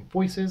he's hearing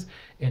voices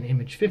in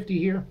image 50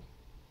 here,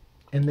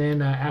 and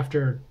then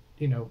after.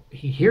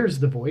 He hears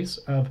the voice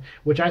of,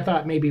 which I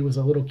thought maybe was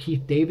a little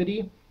Keith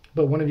David-y,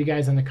 but one of you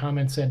guys in the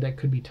comments said that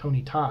could be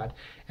Tony Todd,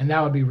 and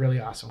that would be really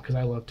awesome because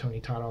I love Tony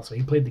Todd also.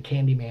 He played the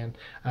Candyman,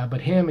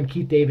 but him and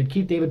Keith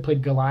David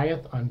played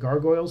Goliath on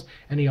Gargoyles,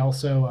 and he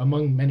also,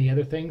 among many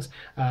other things,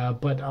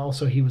 but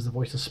also he was the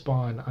voice of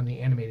Spawn on the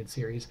animated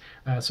series.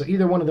 So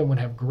either one of them would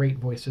have great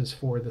voices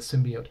for the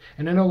symbiote.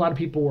 And I know a lot of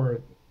people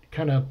were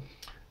kind of,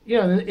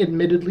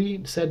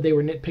 admittedly said they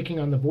were nitpicking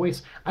on the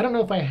voice. I don't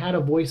know if I had a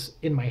voice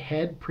in my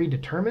head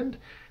predetermined,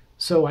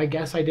 so I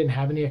guess I didn't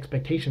have any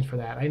expectations for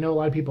that. I know a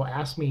lot of people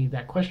asked me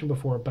that question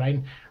before, but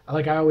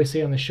like I always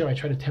say on the show, I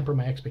try to temper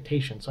my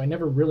expectations, so I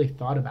never really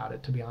thought about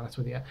it, to be honest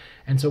with you.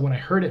 And so when I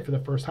heard it for the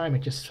first time, it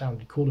just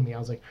sounded cool to me. I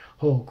was like,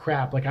 oh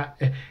crap, like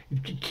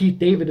Keith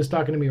David is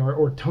talking to me,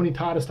 or Tony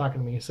Todd is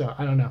talking to me, so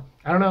I don't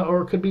know,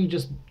 or it could be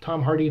just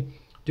Tom Hardy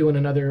doing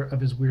another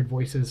of his weird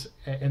voices,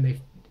 and they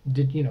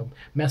did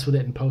mess with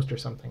it in post or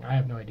something. I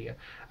have no idea.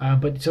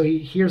 But so he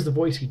hears the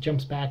voice, he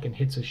jumps back and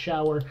hits his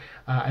shower,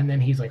 and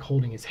then he's like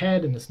holding his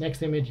head in this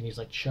next image, and he's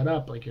like, shut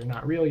up, like you're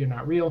not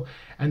real.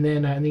 And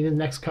then in the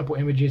next couple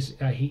images,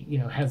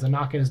 he has a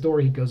knock at his door.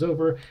 He goes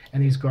over,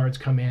 and these guards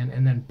come in,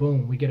 and then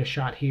boom, we get a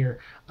shot here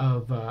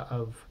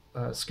of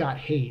Scott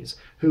Hayes,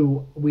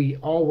 who we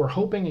all were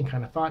hoping and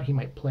kind of thought he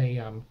might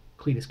play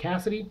Cletus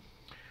Cassidy,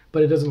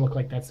 but it doesn't look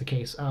like that's the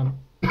case.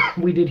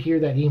 We did hear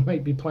that he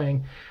might be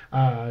playing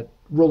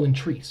Roland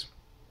Treese.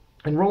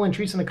 And Roland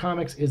Treese in the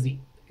comics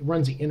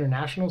runs the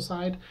international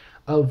side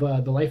of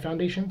the Life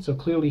Foundation. So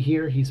clearly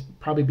here he's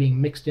probably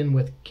being mixed in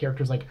with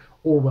characters like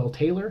Orwell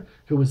Taylor,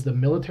 who was the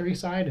military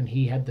side, and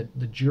he had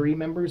the jury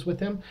members with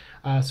him.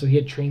 So he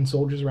had trained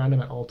soldiers around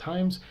him at all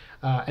times.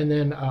 And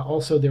then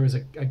also there was a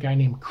guy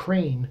named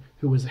Crane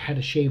who had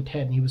a shaved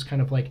head, and he was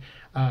kind of like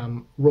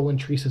Roland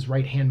Treese's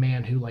right-hand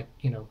man who, like,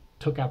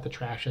 took out the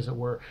trash, as it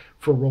were,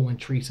 for Roland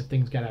Treese if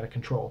things got out of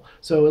control.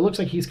 So it looks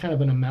like he's kind of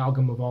an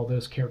amalgam of all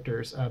those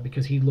characters,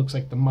 because he looks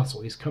like the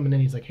muscle. He's coming in,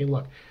 he's like, hey,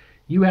 look,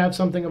 you have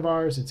something of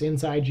ours, it's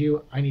inside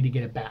you, I need to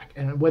get it back.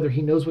 And whether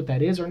he knows what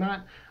that is or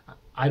not,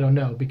 I don't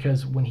know,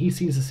 because when he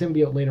sees the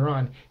symbiote later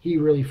on, he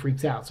really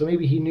freaks out. So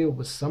maybe he knew it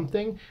was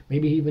something,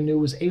 maybe he even knew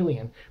it was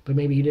alien, but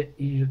maybe he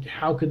didn't.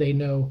 How could they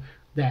know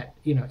that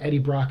Eddie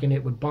Brock and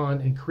it would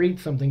bond and create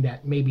something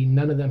that maybe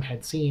none of them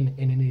had seen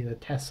in any of the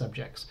test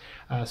subjects?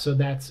 So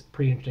that's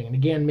pretty interesting, and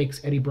again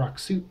makes Eddie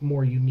Brock's suit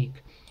more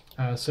unique.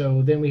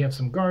 So then we have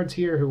some guards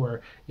here who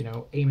are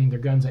aiming their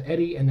guns at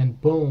Eddie, and then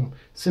boom,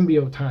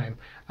 symbiote time.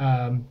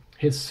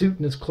 His suit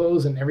and his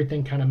clothes and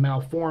everything kind of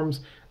malforms.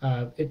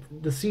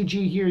 The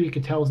CG here, you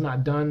can tell, is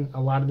not done.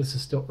 A lot of this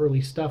is still early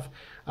stuff.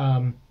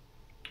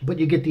 But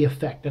you get the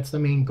effect. That's the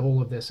main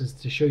goal of this, is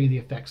to show you the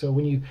effect. So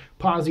when you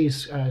pause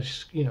these,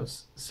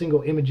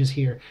 single images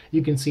here,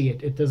 you can see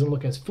it. It doesn't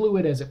look as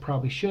fluid as it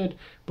probably should,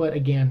 but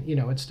again,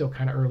 it's still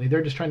kind of early.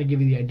 They're just trying to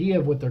give you the idea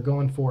of what they're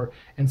going for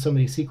in some of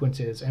these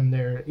sequences, and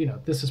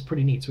this is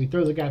pretty neat. So he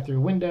throws a guy through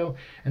a window,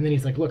 and then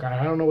he's like, look,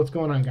 I don't know what's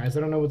going on, guys. I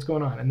don't know what's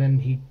going on. And then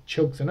he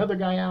chokes another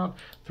guy out,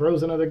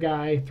 throws another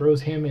guy,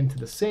 throws him into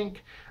the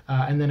sink.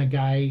 And then a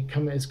guy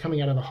is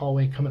coming out of the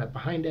hallway, coming up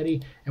behind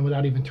Eddie, and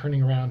without even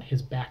turning around,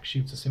 his back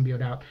shoots a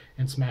symbiote out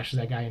and smashes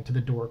that guy into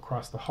the door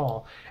across the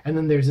hall. And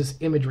then there's this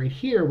image right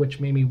here, which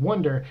made me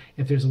wonder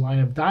if there's a line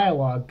of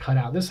dialogue cut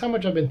out. This is how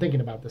much I've been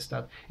thinking about this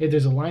stuff. If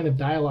there's a line of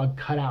dialogue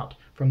cut out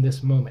from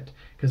this moment.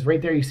 Because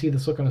right there you see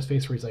this look on his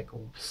face where he's like,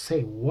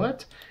 say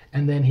what?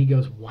 And then he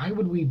goes, why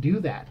would we do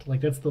that?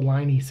 Like, that's the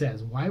line he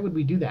says. Why would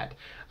we do that?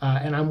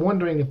 And I'm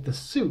wondering if the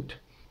suit...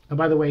 And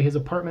by the way, his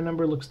apartment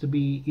number looks to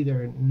be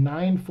either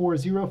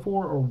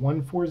 9404 or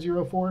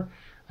 1404.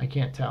 I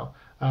can't tell.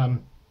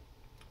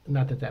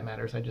 Not that that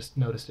matters. I just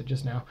noticed it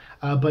just now.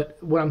 But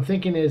what I'm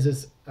thinking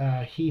is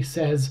he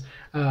says,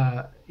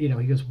 he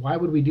goes, why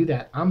would we do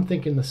that? I'm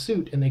thinking the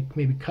suit, and they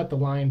maybe cut the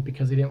line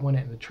because they didn't want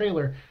it in the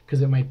trailer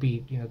because it might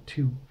be,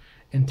 too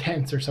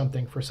intense or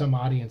something for some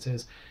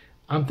audiences.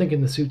 I'm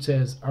thinking the suit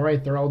says, all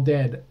right, they're all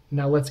dead.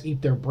 Now let's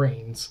eat their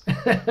brains.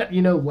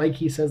 Like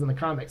he says in the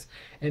comics.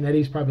 And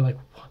Eddie's probably like,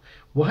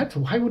 what?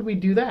 Why would we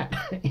do that?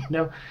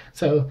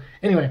 So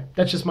anyway,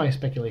 that's just my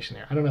speculation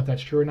there. I don't know if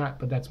that's true or not,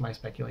 but that's my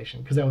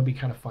speculation, because that would be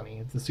kind of funny.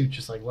 It's the suit's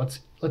just like,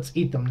 let's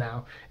eat them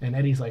now. And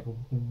Eddie's like,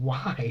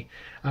 why?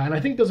 And I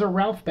think those are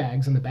Ralph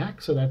bags in the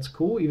back, so that's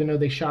cool. Even though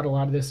they shot a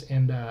lot of this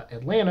in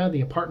Atlanta,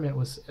 the apartment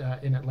was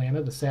in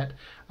Atlanta, the set.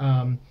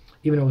 Even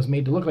though it was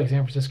made to look like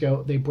San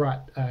Francisco, they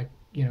brought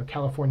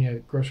California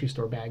grocery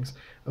store bags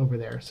over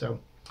there. So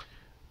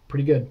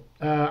pretty good.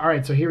 All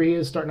right, so here he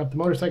is starting up the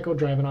motorcycle,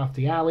 driving off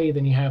the alley.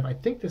 Then you have, I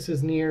think this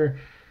is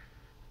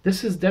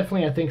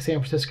definitely, I think, San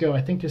Francisco.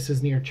 I think this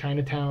is near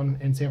Chinatown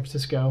in San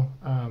Francisco.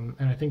 And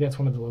I think that's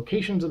one of the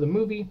locations of the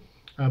movie.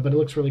 But it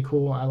looks really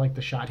cool. I like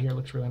the shot here. It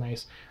looks really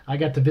nice. I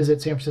got to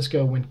visit San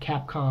Francisco when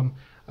Capcom,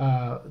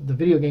 the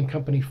video game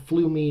company,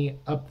 flew me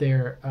up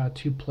there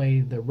to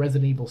play the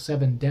Resident Evil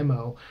 7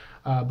 demo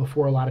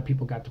before a lot of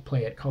people got to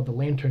play it, called the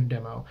Lantern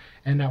demo.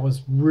 And that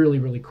was really,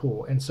 really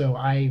cool. And so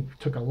I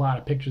took a lot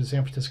of pictures of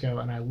San Francisco,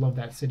 and I love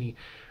that city.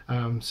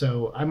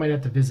 So I might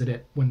have to visit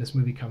it when this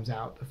movie comes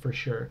out for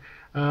sure.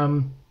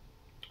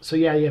 So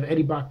yeah, you have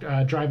Eddie Brock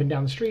driving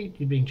down the street.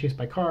 He's being chased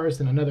by cars.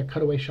 Then another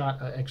cutaway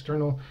shot,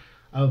 external,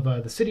 of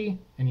the city,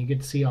 and you get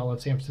to see all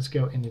of San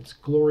Francisco in its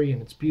glory and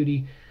its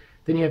beauty.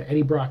 Then you have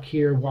Eddie Brock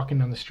here walking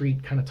down the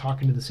street, kind of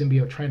talking to the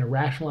symbiote, trying to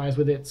rationalize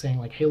with it, saying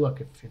like, hey,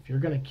 look, if you're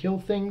going to kill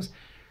things,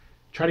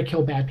 try to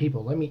kill bad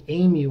people. Let me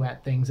aim you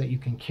at things that you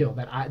can kill,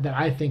 that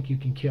I think you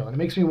can kill. And it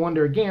makes me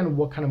wonder, again,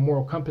 what kind of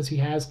moral compass he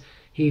has.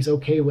 He's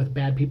okay with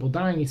bad people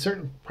dying. He's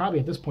probably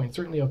at this point,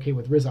 certainly okay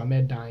with Riz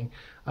Ahmed dying.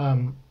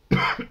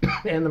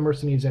 And the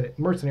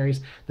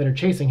mercenaries that are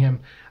chasing him.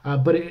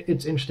 But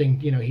it's interesting,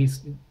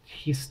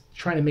 he's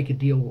trying to make a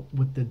deal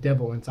with the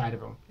devil inside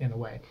of him in a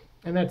way.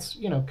 And that's,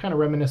 kind of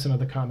reminiscent of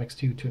the comics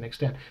too, to an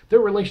extent. Their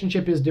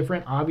relationship is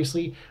different,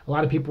 obviously. A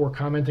lot of people were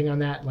commenting on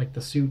that, like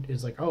the suit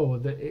is like, oh,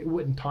 it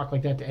wouldn't talk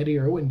like that to Eddie,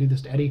 or it wouldn't do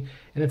this to Eddie.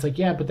 And it's like,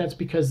 yeah, but that's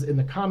because in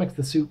the comics,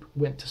 the suit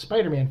went to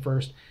Spider-Man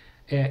first,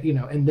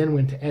 and then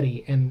went to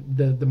Eddie, and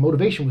the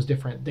motivation was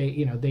different.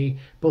 They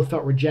both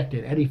felt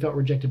rejected. Eddie felt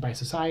rejected by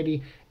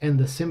society, and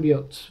the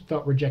symbiotes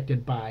felt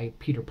rejected by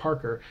Peter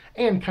Parker,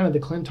 and kind of the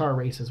Clintar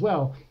race as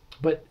well.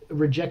 But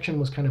rejection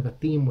was kind of a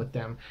theme with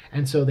them,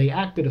 and so they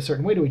acted a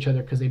certain way to each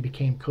other because they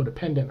became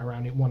codependent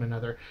around one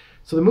another.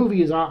 So the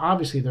movie is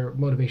obviously their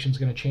motivation is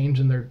going to change,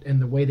 and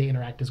the way they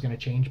interact is going to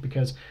change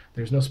because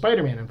there's no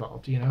Spider-Man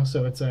involved,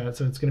 So it's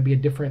going to be a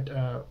different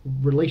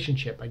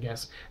relationship, I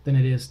guess, than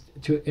it is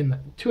to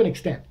an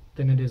extent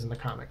than it is in the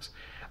comics.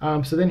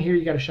 So then here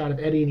you got a shot of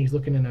Eddie, and he's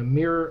looking in a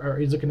mirror, or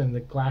he's looking in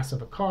the glass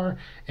of a car,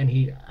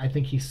 and I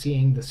think he's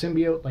seeing the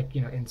symbiote, like,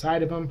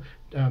 inside of him,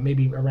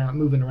 maybe around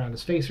moving around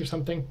his face or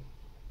something.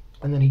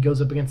 And then he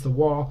goes up against the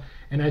wall.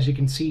 And as you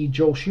can see,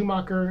 Joel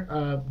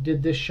Schumacher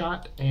did this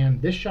shot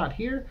and this shot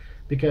here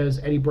because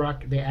Eddie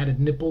Brock, they added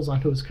nipples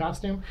onto his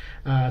costume.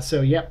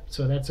 So yep,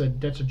 so that's a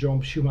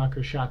Joel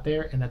Schumacher shot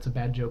there, and that's a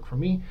bad joke for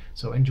me.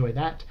 So enjoy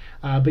that.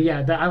 But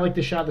yeah, I like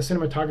the shot. The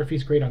cinematography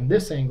is great on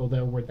this angle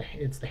though, where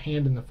it's the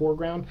hand in the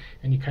foreground,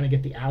 and you kind of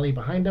get the alley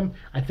behind him.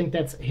 I think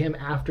that's him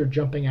after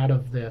jumping out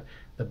of the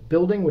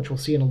building, which we'll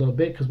see in a little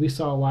bit because we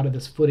saw a lot of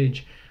this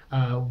footage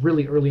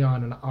really early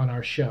on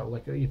our show.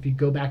 Like if you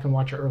go back and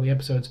watch our early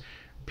episodes,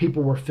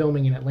 people were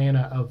filming in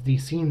Atlanta of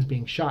these scenes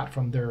being shot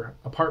from their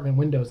apartment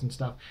windows and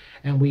stuff,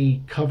 and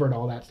we covered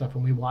all that stuff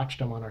and we watched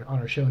them on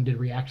our show and did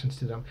reactions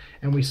to them,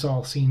 and we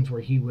saw scenes where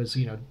he was,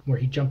 where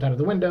he jumped out of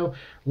the window,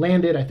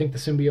 landed, I think the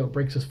symbiote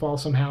breaks his fall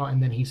somehow,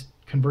 and then he's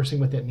conversing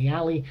with it in the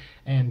alley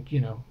and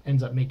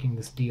ends up making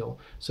this deal.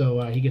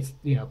 So he gets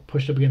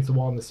pushed up against the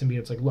wall, and the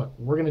symbiote's like, look,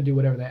 we're gonna do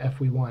whatever the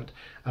F we want,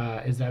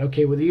 is that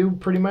okay with you,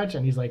 pretty much?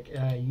 And he's like,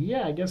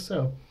 yeah, I guess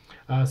so.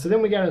 So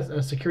then we got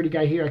a security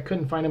guy here. I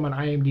couldn't find him on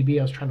IMDb.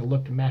 I was trying to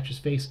look to match his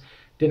face,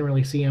 didn't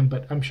really see him,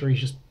 but I'm sure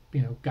he's just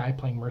guy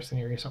playing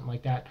mercenary or something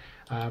like that.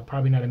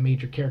 Probably not a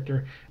major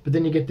character. But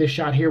then you get this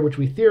shot here, which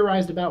we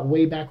theorized about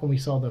way back when we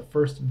saw the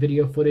first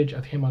video footage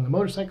of him on the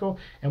motorcycle,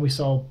 and we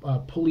saw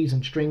pulleys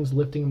and strings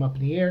lifting him up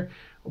in the air.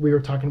 We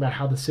were talking about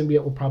how the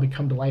symbiote will probably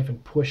come to life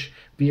and push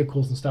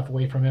vehicles and stuff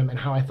away from him, and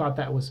how I thought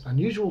that was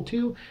unusual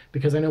too,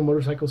 because I know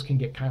motorcycles can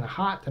get kind of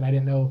hot, and I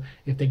didn't know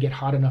if they get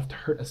hot enough to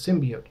hurt a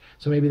symbiote.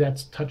 So maybe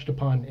that's touched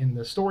upon in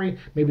the story.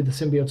 Maybe the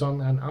symbiote's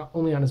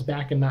only on his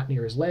back and not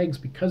near his legs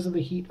because of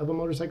the heat of a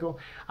motorcycle.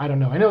 I don't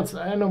know. I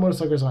know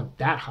motorcycles aren't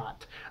that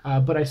hot,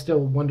 but I still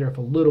wonder if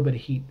a little bit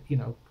of heat,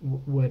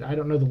 would. I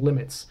don't know the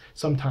limits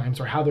sometimes,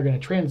 or how they're going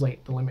to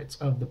translate the limits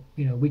of the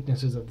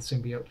weaknesses of the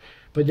symbiote.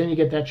 But then you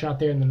get that shot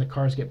there, and then the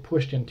cars get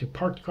pushed into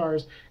parked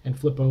cars and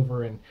flip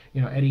over, and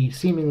Eddie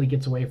seemingly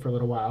gets away for a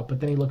little while, but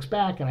then he looks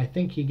back, and I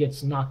think he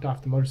gets knocked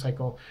off the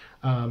motorcycle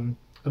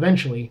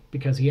eventually,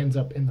 because he ends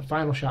up in the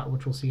final shot,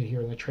 which we'll see here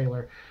in the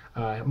trailer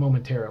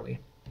momentarily.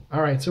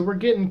 All right, so we're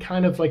getting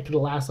kind of like to the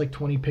last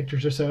 20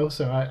 pictures or so.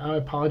 So I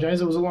apologize.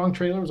 It was a long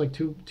trailer. It was like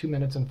 2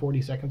 minutes and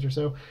 40 seconds or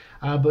so.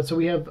 But so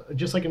we have,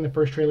 just like in the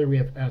first trailer, we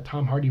have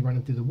Tom Hardy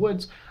running through the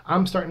woods.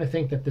 I'm starting to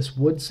think that this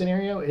woods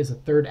scenario is a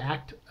third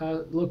act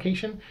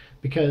location,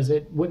 because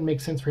it wouldn't make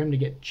sense for him to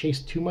get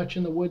chased too much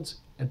in the woods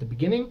at the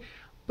beginning.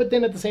 But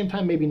then at the same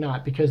time, maybe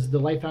not, because the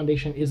Life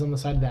Foundation is on the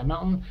side of that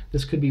mountain.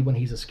 This could be when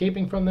he's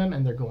escaping from them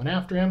and they're going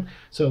after him.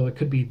 So it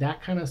could be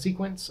that kind of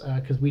sequence,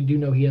 because we do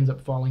know he ends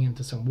up falling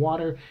into some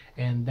water,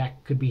 and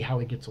that could be how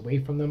he gets away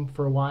from them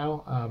for a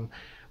while.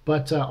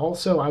 But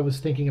also I was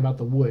thinking about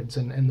the woods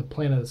and the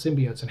planet of the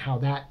symbiotes, and how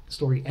that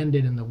story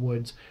ended in the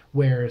woods,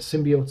 where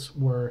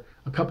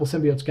a couple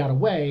symbiotes got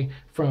away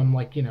from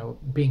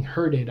being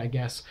herded, I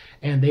guess,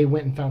 and they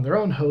went and found their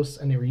own hosts,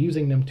 and they were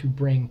using them to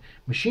bring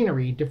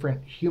machinery,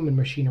 different human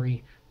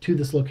machinery, to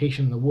this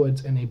location in the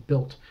woods, and they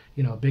built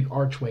a big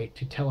archway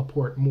to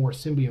teleport more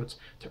symbiotes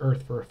to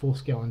Earth for a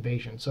full-scale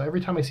invasion. So every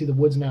time I see the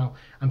woods now,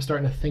 I'm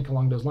starting to think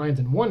along those lines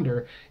and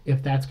wonder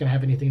if that's going to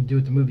have anything to do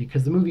with the movie,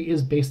 because the movie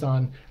is based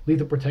on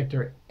Lethal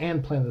Protector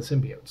and Planet of the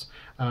Symbiotes.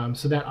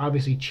 So that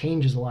obviously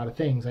changes a lot of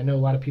things. I know a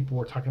lot of people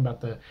were talking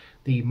about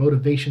the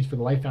motivations for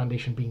the Life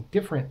Foundation being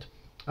different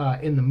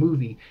in the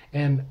movie,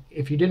 and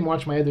if you didn't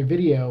watch my other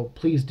video,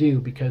 please do,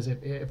 because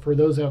if for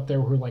those out there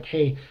who are like,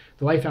 hey,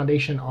 the Life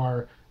Foundation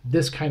are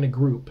this kind of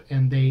group,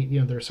 and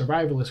they're a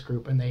survivalist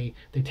group, and they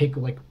take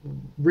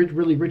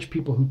really rich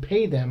people who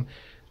pay them,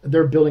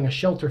 they're building a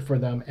shelter for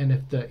them. And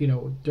if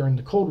during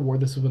the Cold War,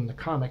 this was in the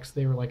comics,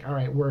 they were like, all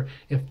right,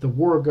 if the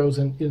world goes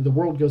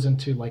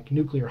into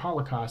nuclear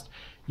holocaust,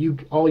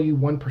 all you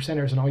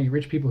 1%ers and all you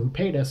rich people who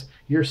paid us,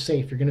 you're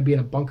safe. You're going to be in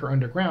a bunker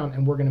underground,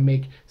 and we're going to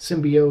make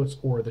symbiotes,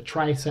 or the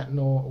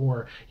Tri-Sentinel,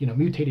 or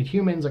mutated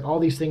humans, like all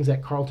these things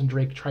that Carlton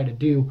Drake tried to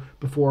do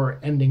before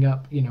ending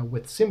up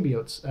with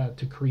symbiotes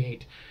to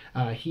create.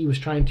 He was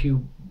trying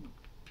to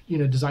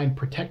design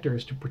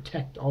protectors to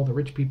protect all the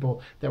rich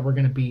people that were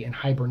going to be in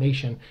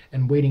hibernation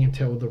and waiting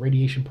until the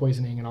radiation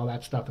poisoning and all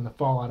that stuff and the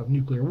fallout of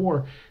nuclear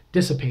war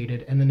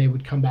dissipated, and then they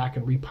would come back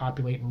and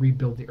repopulate and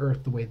rebuild the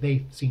Earth the way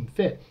they seem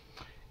fit.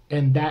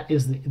 And that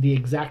is the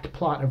exact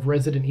plot of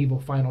Resident Evil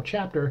Final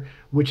Chapter,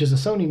 which is a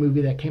Sony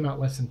movie that came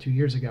out less than 2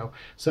 years ago.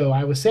 So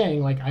I was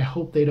saying, I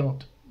hope they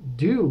don't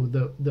do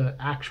the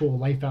actual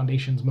Life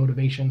Foundation's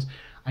motivations.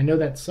 I know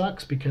that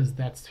sucks because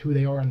that's who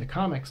they are in the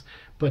comics,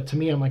 but to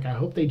me, I'm like, I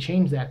hope they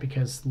change that,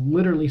 because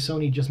literally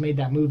Sony just made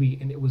that movie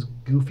and it was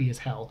goofy as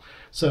hell.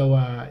 So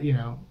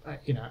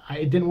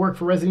it didn't work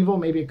for Resident Evil.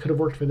 Maybe it could have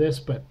worked for this,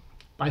 but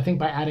I think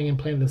by adding in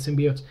Planet of the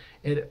Symbiotes,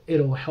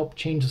 it'll help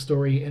change the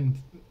story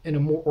in a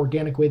more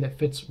organic way that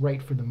fits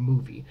right for the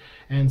movie.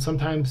 And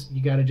sometimes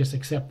you got to just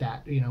accept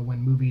that,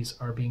 when movies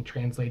are being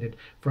translated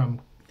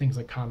from things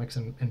like comics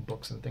and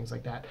books and things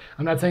like that.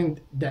 I'm not saying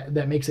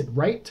that makes it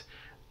right.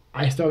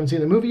 I still haven't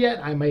seen the movie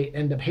yet. I might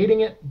end up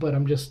hating it, but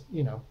I'm just,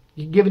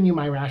 giving you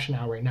my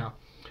rationale right now.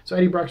 So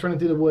Eddie Brock's running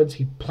through the woods.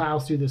 He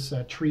plows through this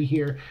tree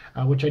here,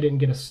 which I didn't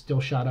get a still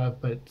shot of,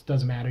 but it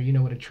doesn't matter. You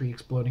know what a tree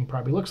exploding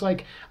probably looks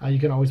like. You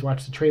can always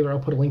watch the trailer. I'll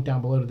put a link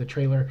down below to the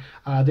trailer.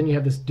 Then you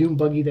have this Doom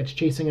buggy that's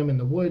chasing him in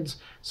the woods.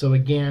 So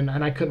again,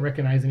 and I couldn't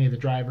recognize any of the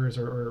drivers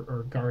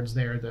or guards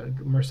there, the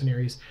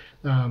mercenaries.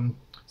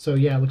 So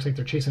yeah, it looks like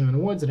they're chasing him in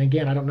the woods. And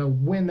again, I don't know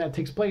when that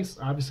takes place.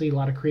 Obviously, a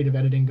lot of creative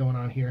editing going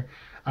on here.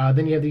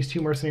 Then you have these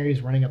two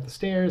mercenaries running up the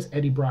stairs.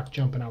 Eddie Brock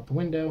jumping out the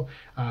window.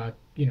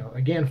 You know,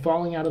 again,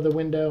 falling out of the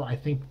window. I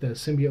think the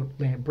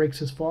symbiote breaks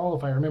his fall,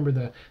 if I remember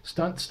the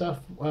stunt stuff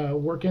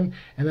working.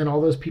 And then all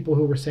those people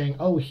who were saying,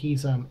 oh,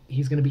 he's going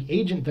to be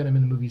Agent Venom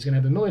in the movie. He's going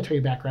to have a military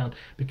background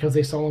because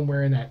they saw him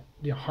wearing that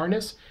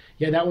harness.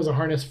 Yeah, that was a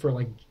harness for,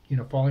 like, you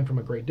know, falling from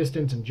a great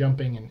distance and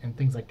jumping and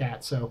things like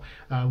that. So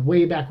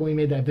way back when we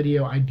made that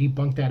video, I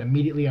debunked that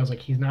immediately. I was like,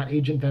 he's not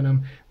Agent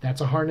Venom. That's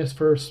a harness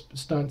for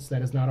stunts.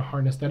 That is not a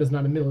harness. That is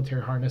not a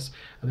military harness.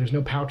 There's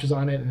no pouches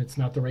on it, and it's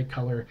not the right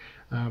color.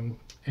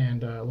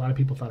 And a lot of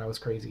people thought I was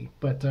crazy.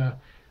 But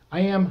I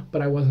am,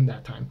 but I wasn't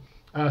that time.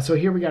 So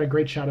here we got a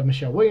great shot of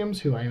Michelle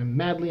Williams, who I am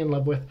madly in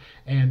love with,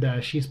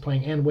 and she's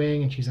playing Anne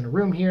Wang, and she's in a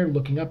room here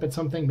looking up at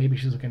something. Maybe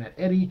she's looking at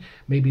Eddie.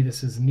 Maybe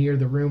this is near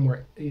the room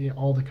where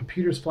all the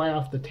computers fly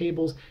off the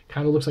tables.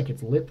 Kind of looks like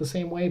it's lit the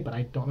same way, but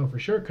I don't know for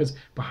sure because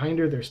behind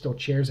her there's still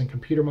chairs and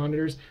computer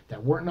monitors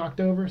that weren't knocked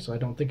over, so I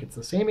don't think it's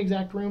the same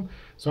exact room.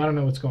 So I don't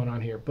know what's going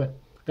on here, but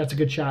that's a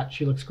good shot.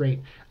 She looks great.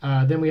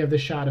 Then we have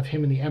this shot of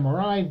him in the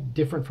MRI,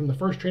 different from the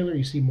first trailer.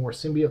 You see more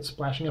symbiotes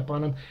splashing up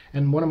on him,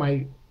 and one of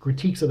my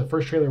critiques of the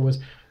first trailer was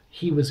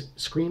he was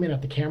screaming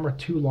at the camera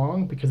too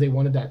long because they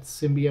wanted that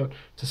symbiote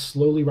to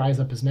slowly rise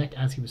up his neck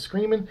as he was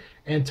screaming.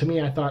 And to me,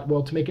 I thought,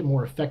 well, to make it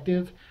more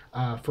effective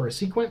for a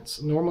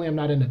sequence, normally I'm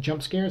not into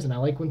jump scares and I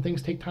like when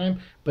things take time,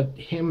 but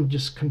him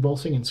just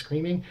convulsing and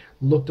screaming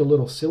looked a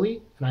little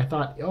silly. And I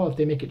thought, oh, if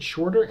they make it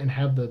shorter and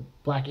have the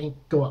black ink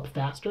go up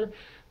faster,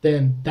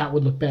 then that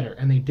would look better.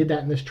 And they did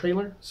that in this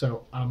trailer,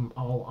 so I'm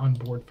all on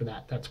board for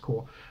that. That's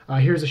cool.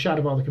 Here's a shot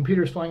of all the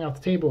computers flying off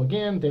the table.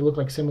 Again, they look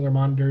like similar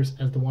monitors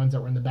as the ones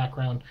that were in the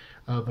background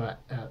of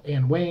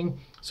Anne Wang.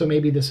 So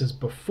maybe this is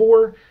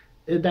before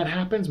that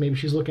happens. Maybe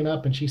she's looking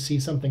up and she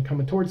sees something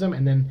coming towards them,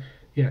 and then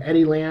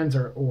Eddie lands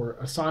or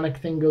a sonic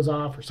thing goes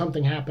off or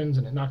something happens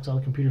and it knocks all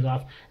the computers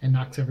off and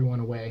knocks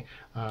everyone away.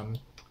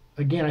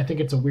 Again, I think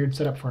it's a weird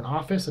setup for an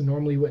office, and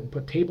normally you wouldn't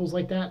put tables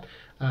like that,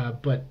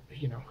 but,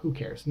 who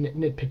cares?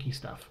 Nitpicky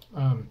stuff.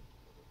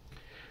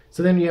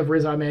 So then you have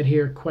Riz Ahmed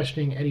here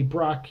questioning Eddie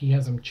Brock. He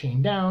has him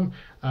chained down.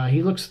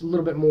 He looks a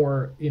little bit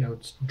more,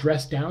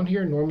 dressed down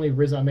here. Normally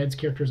Riz Ahmed's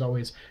character is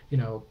always,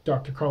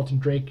 Dr. Carlton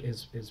Drake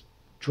is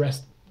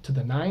dressed to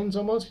the nines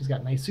almost. He's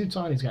got nice suits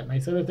on. He's got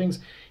nice other things.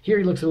 Here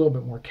he looks a little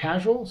bit more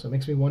casual, so it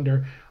makes me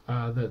wonder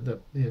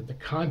the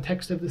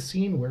context of the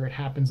scene, where it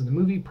happens in the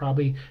movie,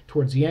 probably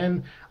towards the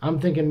end.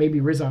 I'm thinking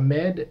maybe Riz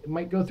Ahmed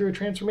might go through a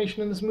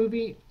transformation in this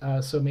movie,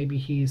 so maybe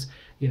he's,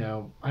 I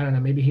don't know,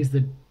 maybe he's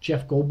the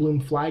Jeff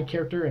Goldblum Fly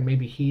character, and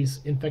maybe he's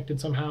infected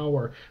somehow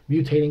or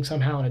mutating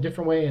somehow in a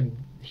different way, and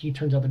he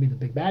turns out to be the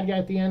big bad guy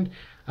at the end.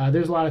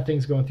 There's a lot of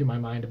things going through my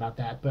mind about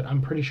that, but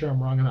I'm pretty sure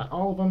I'm wrong about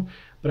all of them.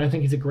 But I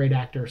think he's a great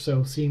actor,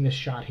 so seeing this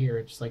shot here,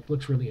 it just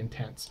looks really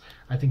intense.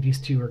 I think these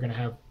two are going to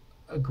have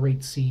a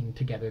great scene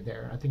together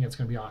there. I think it's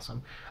going to be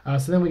awesome.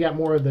 So then we got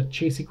more of the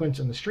chase sequence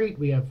in the street.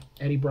 We have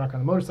Eddie Brock on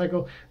the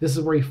motorcycle. This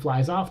is where he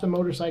flies off the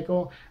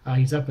motorcycle.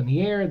 He's up in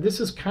the air. This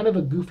is kind of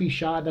a goofy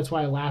shot. That's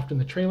why I laughed in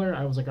the trailer.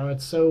 I was like, oh,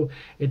 it's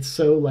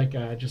so like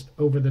just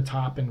over the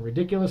top and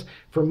ridiculous.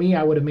 For me,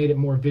 I would have made it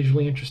more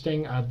visually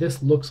interesting.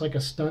 This looks like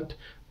a stunt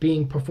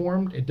being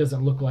performed. It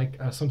doesn't look like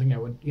something that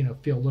would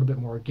feel a little bit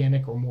more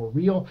organic or more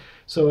real.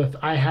 So if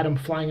I had him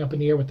flying up in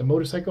the air with the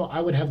motorcycle, I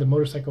would have the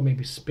motorcycle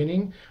maybe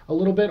spinning a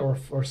little bit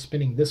or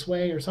spinning this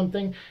way or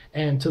something,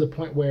 and to the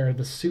point where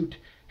the suit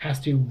has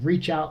to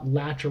reach out,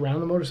 latch around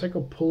the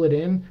motorcycle, pull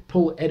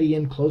Eddie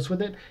in close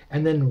with it,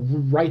 and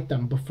then right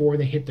them before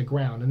they hit the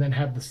ground, and then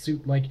have the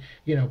suit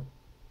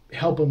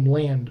help him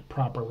land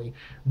properly.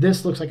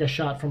 This looks like a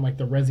shot from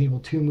the Resident Evil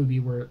 2 movie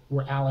where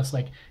Alice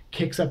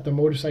kicks up the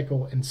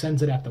motorcycle and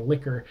sends it at the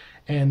liquor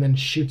and then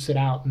shoots it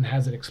out and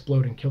has it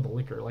explode and kill the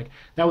liquor.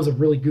 That was a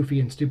really goofy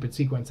and stupid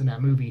sequence in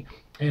that movie,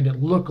 and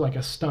it looked like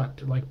a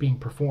stunt being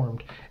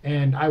performed.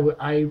 And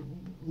I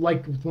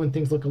like when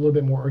things look a little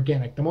bit more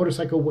organic. The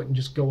motorcycle wouldn't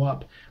just go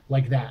up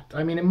like that.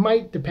 I mean, it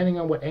might, depending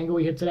on what angle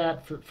he hits it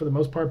at for the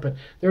most part, but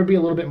there would be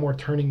a little bit more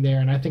turning there,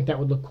 and I think that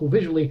would look cool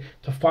visually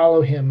to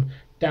follow him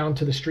down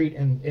to the street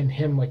and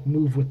him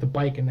move with the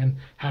bike and then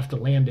have to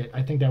land it.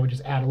 I think that would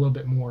just add a little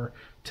bit more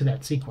to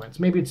that sequence.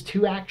 Maybe it's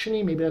too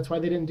actiony, maybe that's why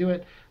they didn't do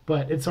it,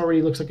 but it's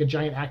already looks like a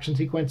giant action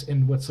sequence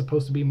in what's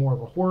supposed to be more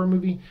of a horror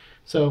movie.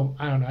 So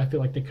I don't know, I feel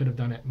like they could have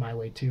done it my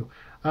way too.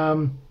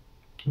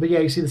 But yeah,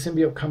 you see the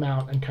symbiote come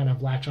out and kind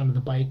of latch onto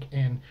the bike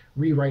and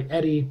rewrite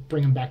Eddie,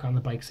 bring him back on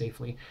the bike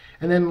safely.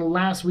 And then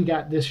last we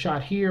got this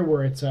shot here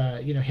where it's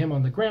him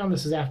on the ground.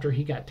 This is after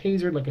he got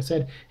tasered. Like I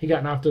said, he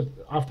got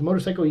off the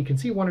motorcycle. You can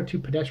see one or two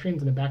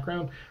pedestrians in the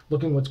background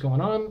looking what's going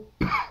on.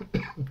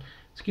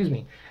 Excuse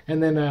me.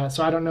 And then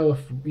so I don't know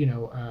if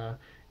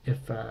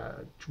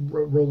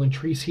Roland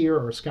Treese here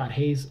or Scott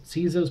Hayes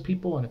sees those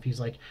people, and if he's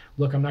like,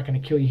 look, I'm not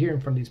going to kill you here in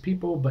front of these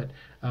people, but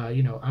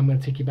I'm going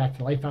to take you back to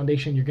the Life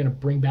Foundation. You're going to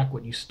bring back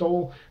what you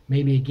stole.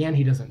 Maybe again,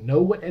 he doesn't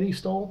know what Eddie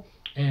stole.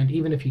 And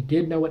even if he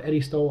did know what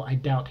Eddie stole, I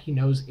doubt he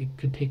knows it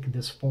could take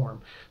this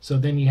form. So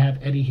then you have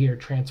Eddie here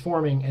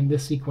transforming, and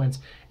this sequence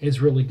is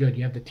really good.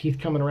 You have the teeth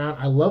coming around.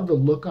 I love the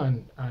look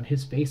on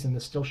his face in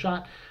this still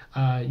shot.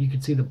 You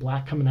can see the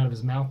black coming out of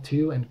his mouth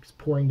too, and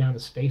pouring down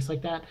his face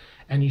like that.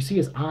 And you see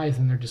his eyes,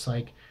 and they're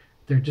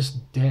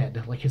just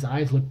dead. Like his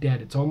eyes look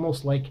dead. It's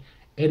almost like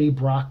Eddie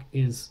Brock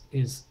is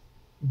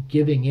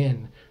giving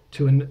in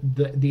to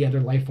the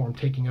other life form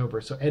taking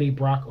over. So Eddie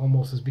Brock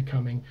almost is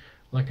becoming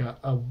like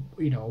a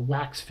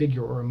wax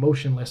figure or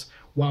emotionless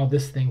while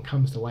this thing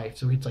comes to life.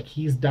 So it's like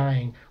he's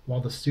dying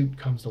while the suit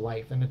comes to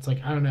life. And it's like,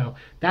 I don't know,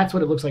 that's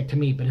what it looks like to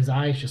me. But his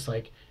eyes just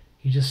like,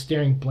 he's just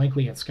staring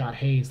blankly at Scott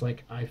Hayes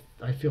like,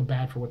 I feel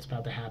bad for what's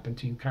about to happen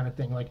to you kind of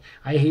thing. Like,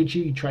 I hate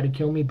you, you try to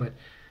kill me, but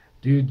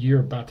dude,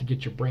 you're about to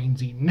get your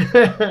brains eaten.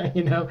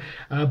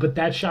 But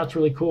that shot's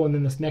really cool. And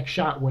then this next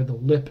shot where the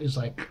lip is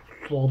like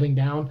folding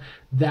down,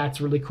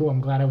 that's really cool.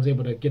 I'm glad I was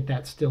able to get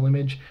that still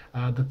image.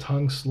 The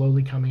tongue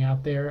slowly coming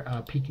out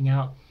there, peeking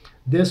out.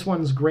 This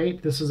one's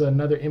great. This is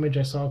another image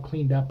I saw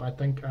cleaned up, I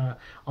think,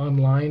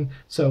 online.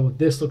 So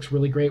this looks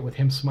really great with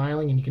him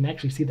smiling, and you can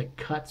actually see the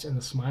cuts in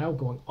the smile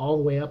going all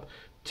the way up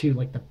to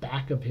like the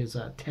back of his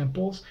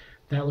temples.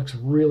 That looks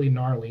really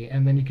gnarly.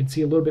 And then you can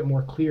see a little bit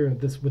more clear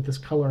with this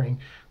coloring,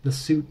 the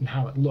suit and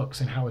how it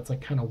looks and how it's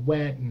like kind of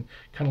wet and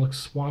kind of looks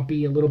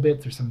swampy a little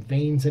bit. There's some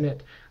veins in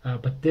it.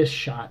 But this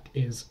shot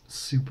is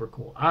super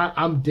cool.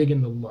 I'm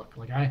digging the look.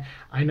 Like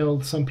I know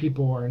some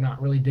people are not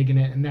really digging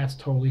it, and that's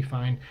totally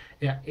fine.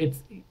 Yeah,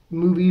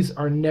 movies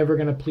are never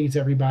going to please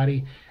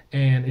everybody,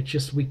 and it's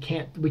just we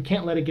can't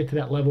let it get to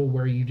that level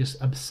where you just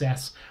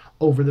obsess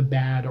over the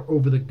bad or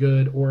over the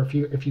good, or if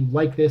you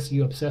like this,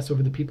 you obsess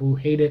over the people who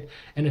hate it,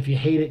 and if you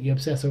hate it, you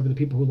obsess over the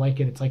people who like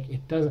it. It's like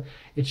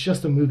it's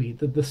just a movie.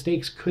 The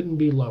stakes couldn't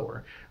be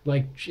lower.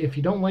 Like, if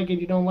you don't like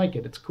it, you don't like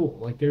it. It's cool.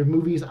 Like, there are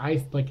movies I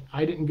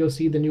didn't go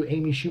see the new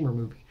Amy Schumer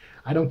movie.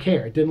 I don't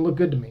care. It didn't look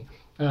good to me.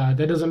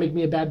 That doesn't make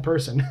me a bad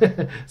person.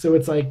 So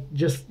it's like,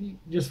 just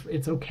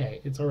it's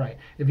okay. It's all right.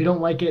 If you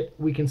don't like it,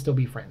 we can still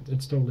be friends.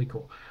 It's totally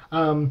cool.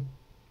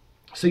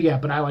 So yeah,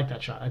 but I like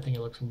that shot. I think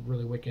it looks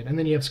really wicked. And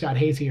then you have Scott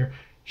Hayes here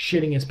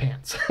shitting his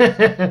pants.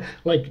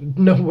 Like,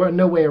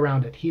 no way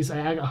around it. He's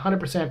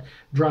 100%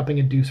 dropping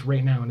a deuce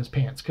right now in his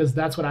pants, because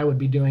that's what I would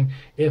be doing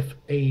if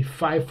a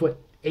 5'8"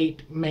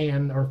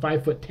 man or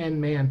 5'10"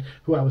 man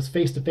who I was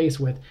face to face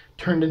with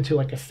turned into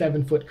like a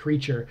 7-foot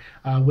creature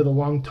with a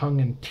long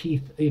tongue and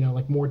teeth,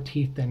 like more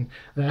teeth than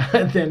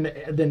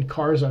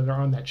cars are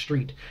on that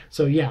street.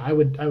 So yeah, I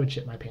would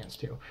shit my pants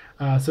too.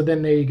 So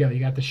then there you go. You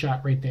got the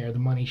shot right there, the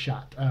money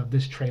shot of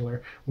this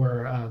trailer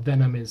where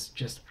Venom is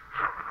just,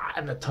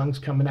 and the tongue's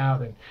coming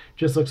out, and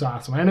just looks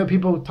awesome. I know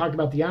people talked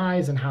about the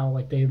eyes and how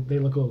like they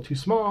look a little too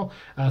small.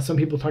 Some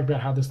people talked about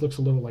how this looks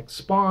a little like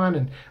Spawn,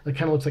 and it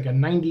kind of looks like a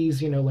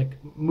 90s like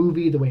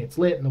movie, the way it's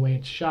lit and the way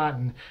it's shot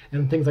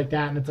and things like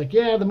that. And it's like,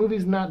 yeah, the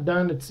movie's not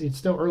done. It's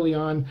still early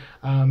on.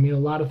 A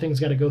lot of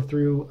things got to go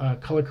through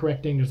color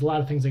correcting. There's a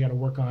lot of things they got to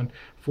work on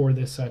for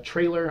this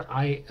trailer.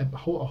 I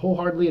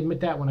wholeheartedly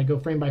admit that when I go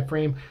frame by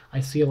frame,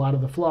 I see a lot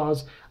of the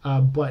flaws,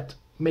 but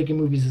making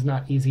movies is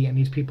not easy, and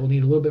these people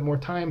need a little bit more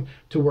time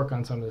to work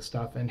on some of this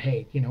stuff. And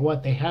hey, you know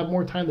what? They have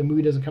more time. The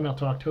movie doesn't come out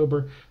till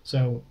October,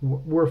 so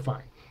we're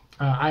fine.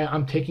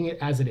 I'm taking it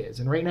as it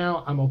is, and right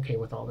now I'm okay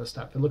with all this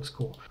stuff. It looks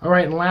cool. All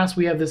right, and last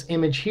we have this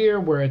image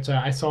here where it's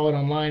I saw it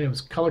online. It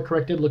was color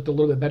corrected, looked a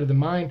little bit better than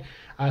mine,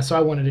 so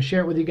I wanted to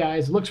share it with you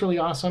guys. It looks really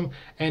awesome,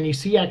 and you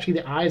see actually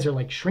the eyes are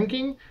like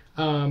shrinking.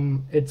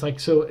 It's like,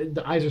 so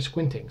the eyes are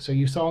squinting. So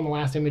you saw in the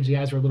last image the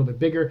eyes were a little bit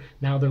bigger,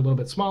 now they're a little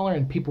bit smaller,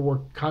 and people were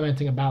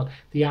commenting about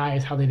the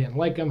eyes, how they didn't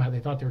like them, how they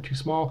thought they were too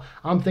small.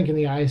 I'm thinking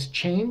the eyes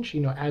change,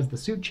 as the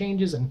suit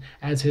changes and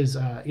as his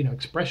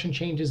expression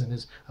changes and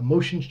his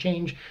emotions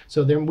change.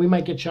 So then we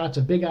might get shots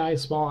of big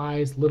eyes, small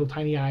eyes, little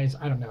tiny eyes.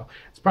 I don't know.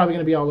 It's probably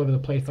going to be all over the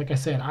place. Like I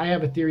said, I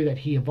have a theory that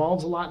he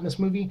evolves a lot in this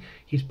movie.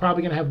 He's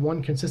probably going to have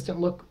one consistent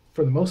look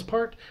for the most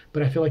part,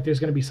 but I feel like there's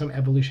going to be some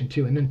evolution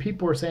too. And then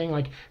people are saying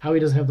like how he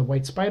doesn't have the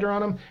white spider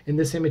on him. In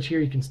this image here,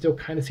 you can still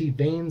kind of see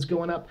veins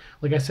going up.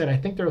 Like I said, I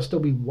think there'll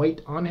still be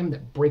white on him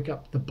that break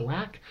up the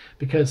black,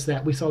 because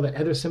that we saw that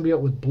other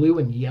symbiote with blue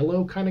and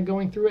yellow kind of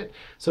going through it.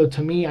 So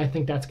to me, I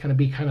think that's going to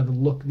be kind of the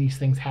look these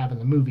things have in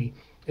the movie,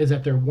 is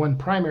that they're one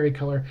primary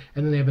color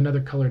and then they have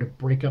another color to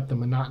break up the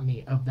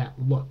monotony of that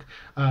look.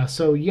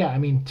 So yeah, I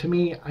mean, to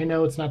me, I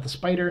know it's not the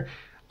spider.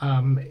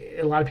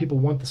 A lot of people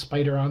want the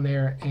spider on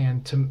there,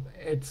 and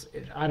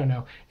I don't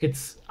know.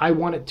 I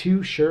want it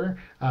too, sure,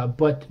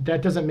 but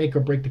that doesn't make or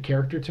break the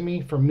character to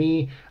me. For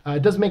me,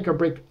 it does make or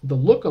break the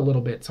look a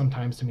little bit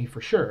sometimes to me,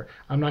 for sure.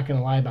 I'm not going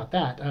to lie about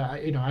that.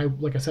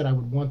 Like I said, I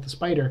would want the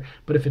spider,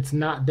 but if it's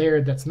not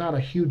there, that's not a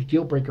huge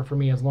deal breaker for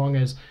me, as long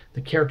as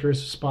the character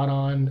is spot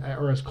on,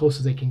 or as close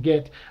as they can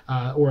get,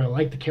 or I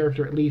like the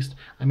character at least.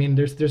 I mean,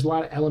 there's a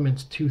lot of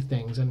elements to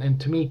things,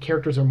 and to me,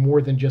 characters are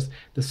more than just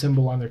the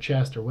symbol on their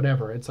chest or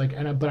whatever. It's like,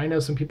 but I know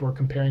some people are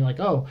comparing, like,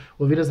 oh,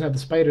 well, if he doesn't have the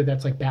spider,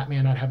 that's like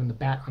Batman not having the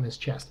bat on his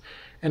chest.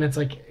 And it's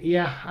like,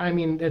 yeah, I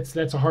mean, that's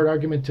a hard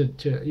argument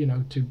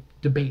to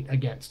debate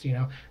against.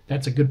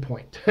 That's a good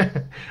point.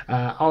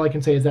 All I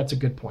can say is that's a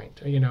good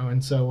point.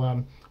 And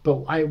so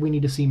but we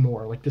need to see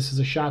more. Like, this is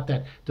a shot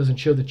that doesn't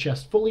show the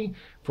chest fully.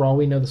 For all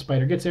we know, the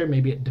spider gets there.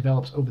 Maybe it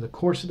develops over the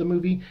course of the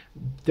movie.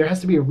 There has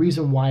to be a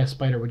reason why a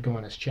spider would go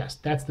on his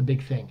chest. That's the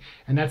big thing.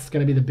 And that's going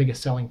to be the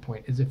biggest selling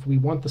point, is if we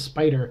want the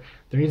spider,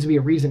 there needs to be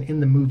a reason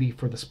in the movie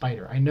for the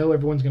spider. I know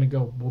everyone's going to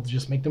go, well,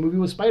 just make the movie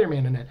with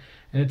Spider-Man in it.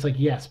 And it's like,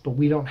 yes, but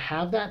we don't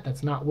have that.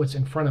 That's not what's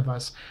in front of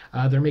us.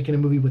 They're making a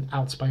movie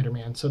without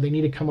Spider-Man. So they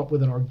need to come up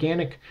with an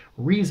organic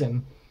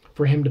reason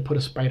for him to put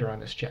a spider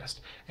on his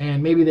chest.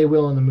 And maybe they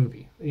will in the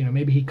movie.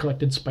 Maybe he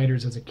collected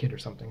spiders as a kid or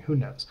something. Who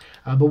knows?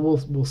 But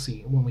we'll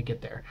see when we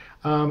get there.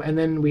 And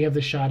then we have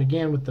the shot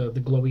again with the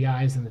glowy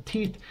eyes and the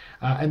teeth,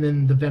 and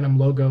then the Venom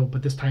logo,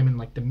 but this time in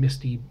like the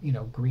misty,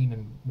 green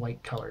and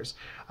white colors.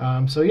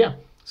 So yeah.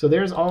 So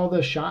there's all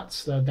the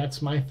shots.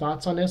 That's my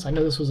thoughts on this. I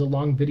know this was a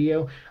long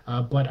video,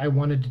 but I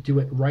wanted to do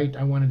it right.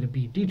 I wanted to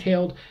be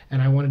detailed,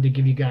 and I wanted to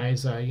give you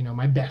guys,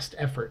 my best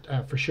effort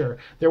for sure.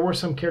 There were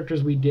some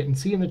characters we didn't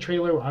see in the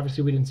trailer.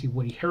 Obviously, we didn't see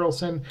Woody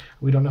Harrelson.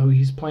 We don't know who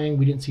he's playing.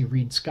 We didn't see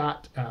Reed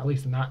Scott. At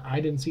least I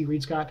didn't see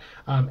Reed Scott.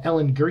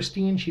 Ellen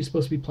Gerstein, she's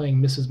supposed to be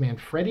playing Mrs.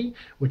 Manfredi,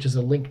 which is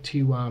a link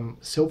to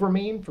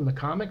Silvermane from the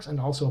comics,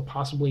 and also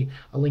possibly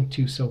a link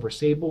to Silver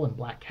Sable and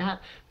Black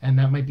Cat, and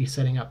that might be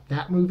setting up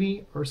that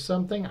movie or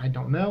something. I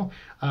don't know.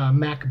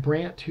 Mac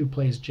Brandt, who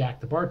plays Jack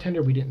the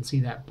bartender. We didn't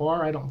see that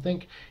bar, I don't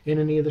think, in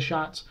any of the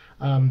shots.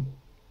 And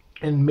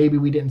maybe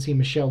we didn't see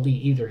Michelle Lee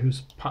either,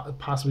 who's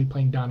possibly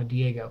playing Donna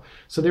Diego.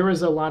 So there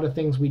was a lot of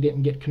things we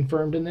didn't get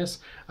confirmed in this.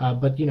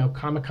 But,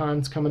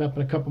 Comic-Con's coming up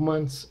in a couple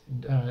months,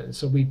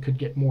 so we could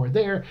get more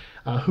there.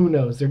 Who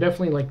knows? They're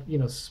definitely,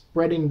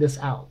 spreading this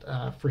out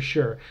for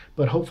sure.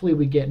 But hopefully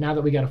now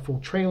that we got a full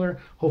trailer,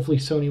 hopefully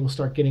Sony will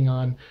start getting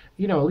on,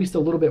 at least a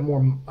little bit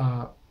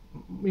more,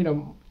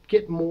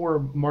 get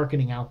more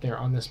marketing out there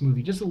on this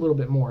movie, just a little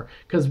bit more,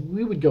 because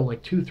we would go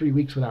like 2-3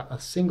 weeks without a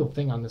single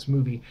thing on this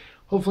movie.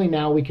 Hopefully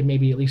now we can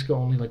maybe at least go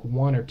only like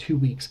 1 or 2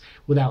 weeks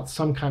without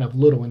some kind of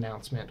little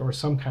announcement or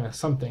some kind of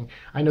something.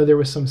 I know there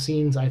was some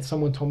scenes,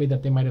 someone told me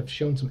that they might have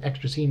shown some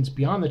extra scenes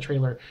beyond the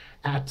trailer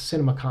at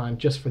CinemaCon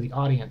just for the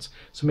audience.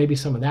 So maybe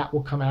some of that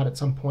will come out at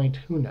some point,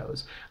 who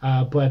knows.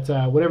 But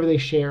whatever they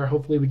share,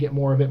 hopefully we get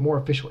more of it, more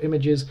official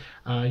images,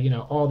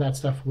 all that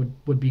stuff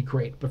would be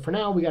great. But for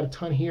now, we got a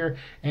ton here,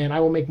 and I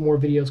will make more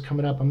videos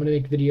coming up. I'm going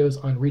to make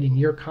videos on reading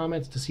your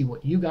comments to see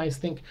what you guys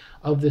think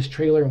of this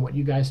trailer and what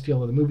you guys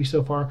feel of the movie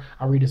so far.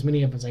 I'll read as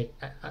many of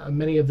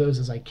those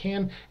as I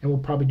can, and we'll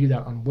probably do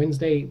that on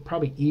Wednesday,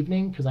 probably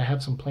evening, because I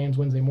have some plans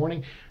Wednesday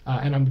morning,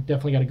 and I'm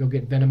definitely got to go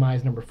get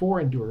Venomized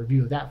 #4 and do a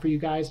review of that for you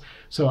guys.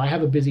 So I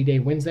have a busy day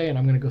Wednesday, and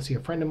I'm going to go see a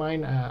friend of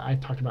mine I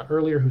talked about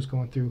earlier who's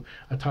going through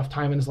a tough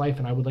time in his life,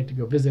 and I would like to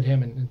go visit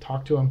him and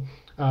talk to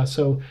him.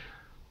 So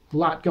a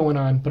lot going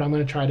on, but I'm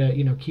going to try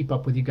to keep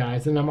up with you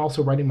guys. And I'm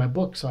also writing my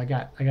book, so I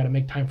got to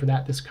make time for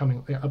that this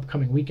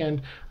upcoming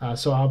weekend.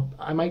 So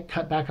I might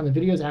cut back on the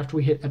videos after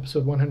we hit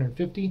episode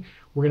 150.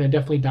 We're going to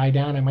definitely die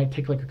down. I might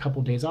take like a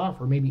couple days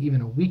off, or maybe even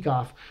a week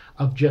off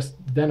of just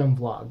Venom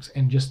vlogs,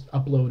 and just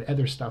upload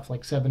other stuff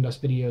like Seven Dust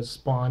videos,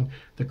 Spawn,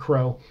 The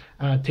Crow.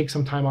 Take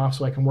some time off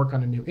so I can work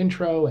on a new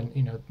intro and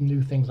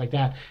new things like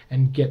that,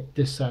 and get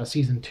this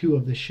season 2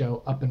 of this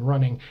show up and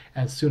running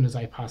as soon as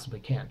I possibly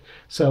can.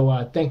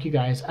 So thank you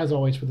guys as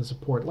always for the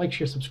support. Like,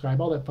 share, subscribe,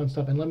 all that fun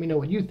stuff, and let me know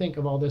what you think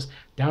of all this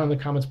down in the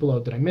comments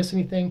below. Did I miss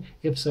anything?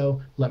 If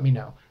so, let me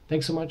know.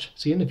 Thanks so much.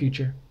 See you in the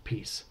future.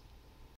 Peace.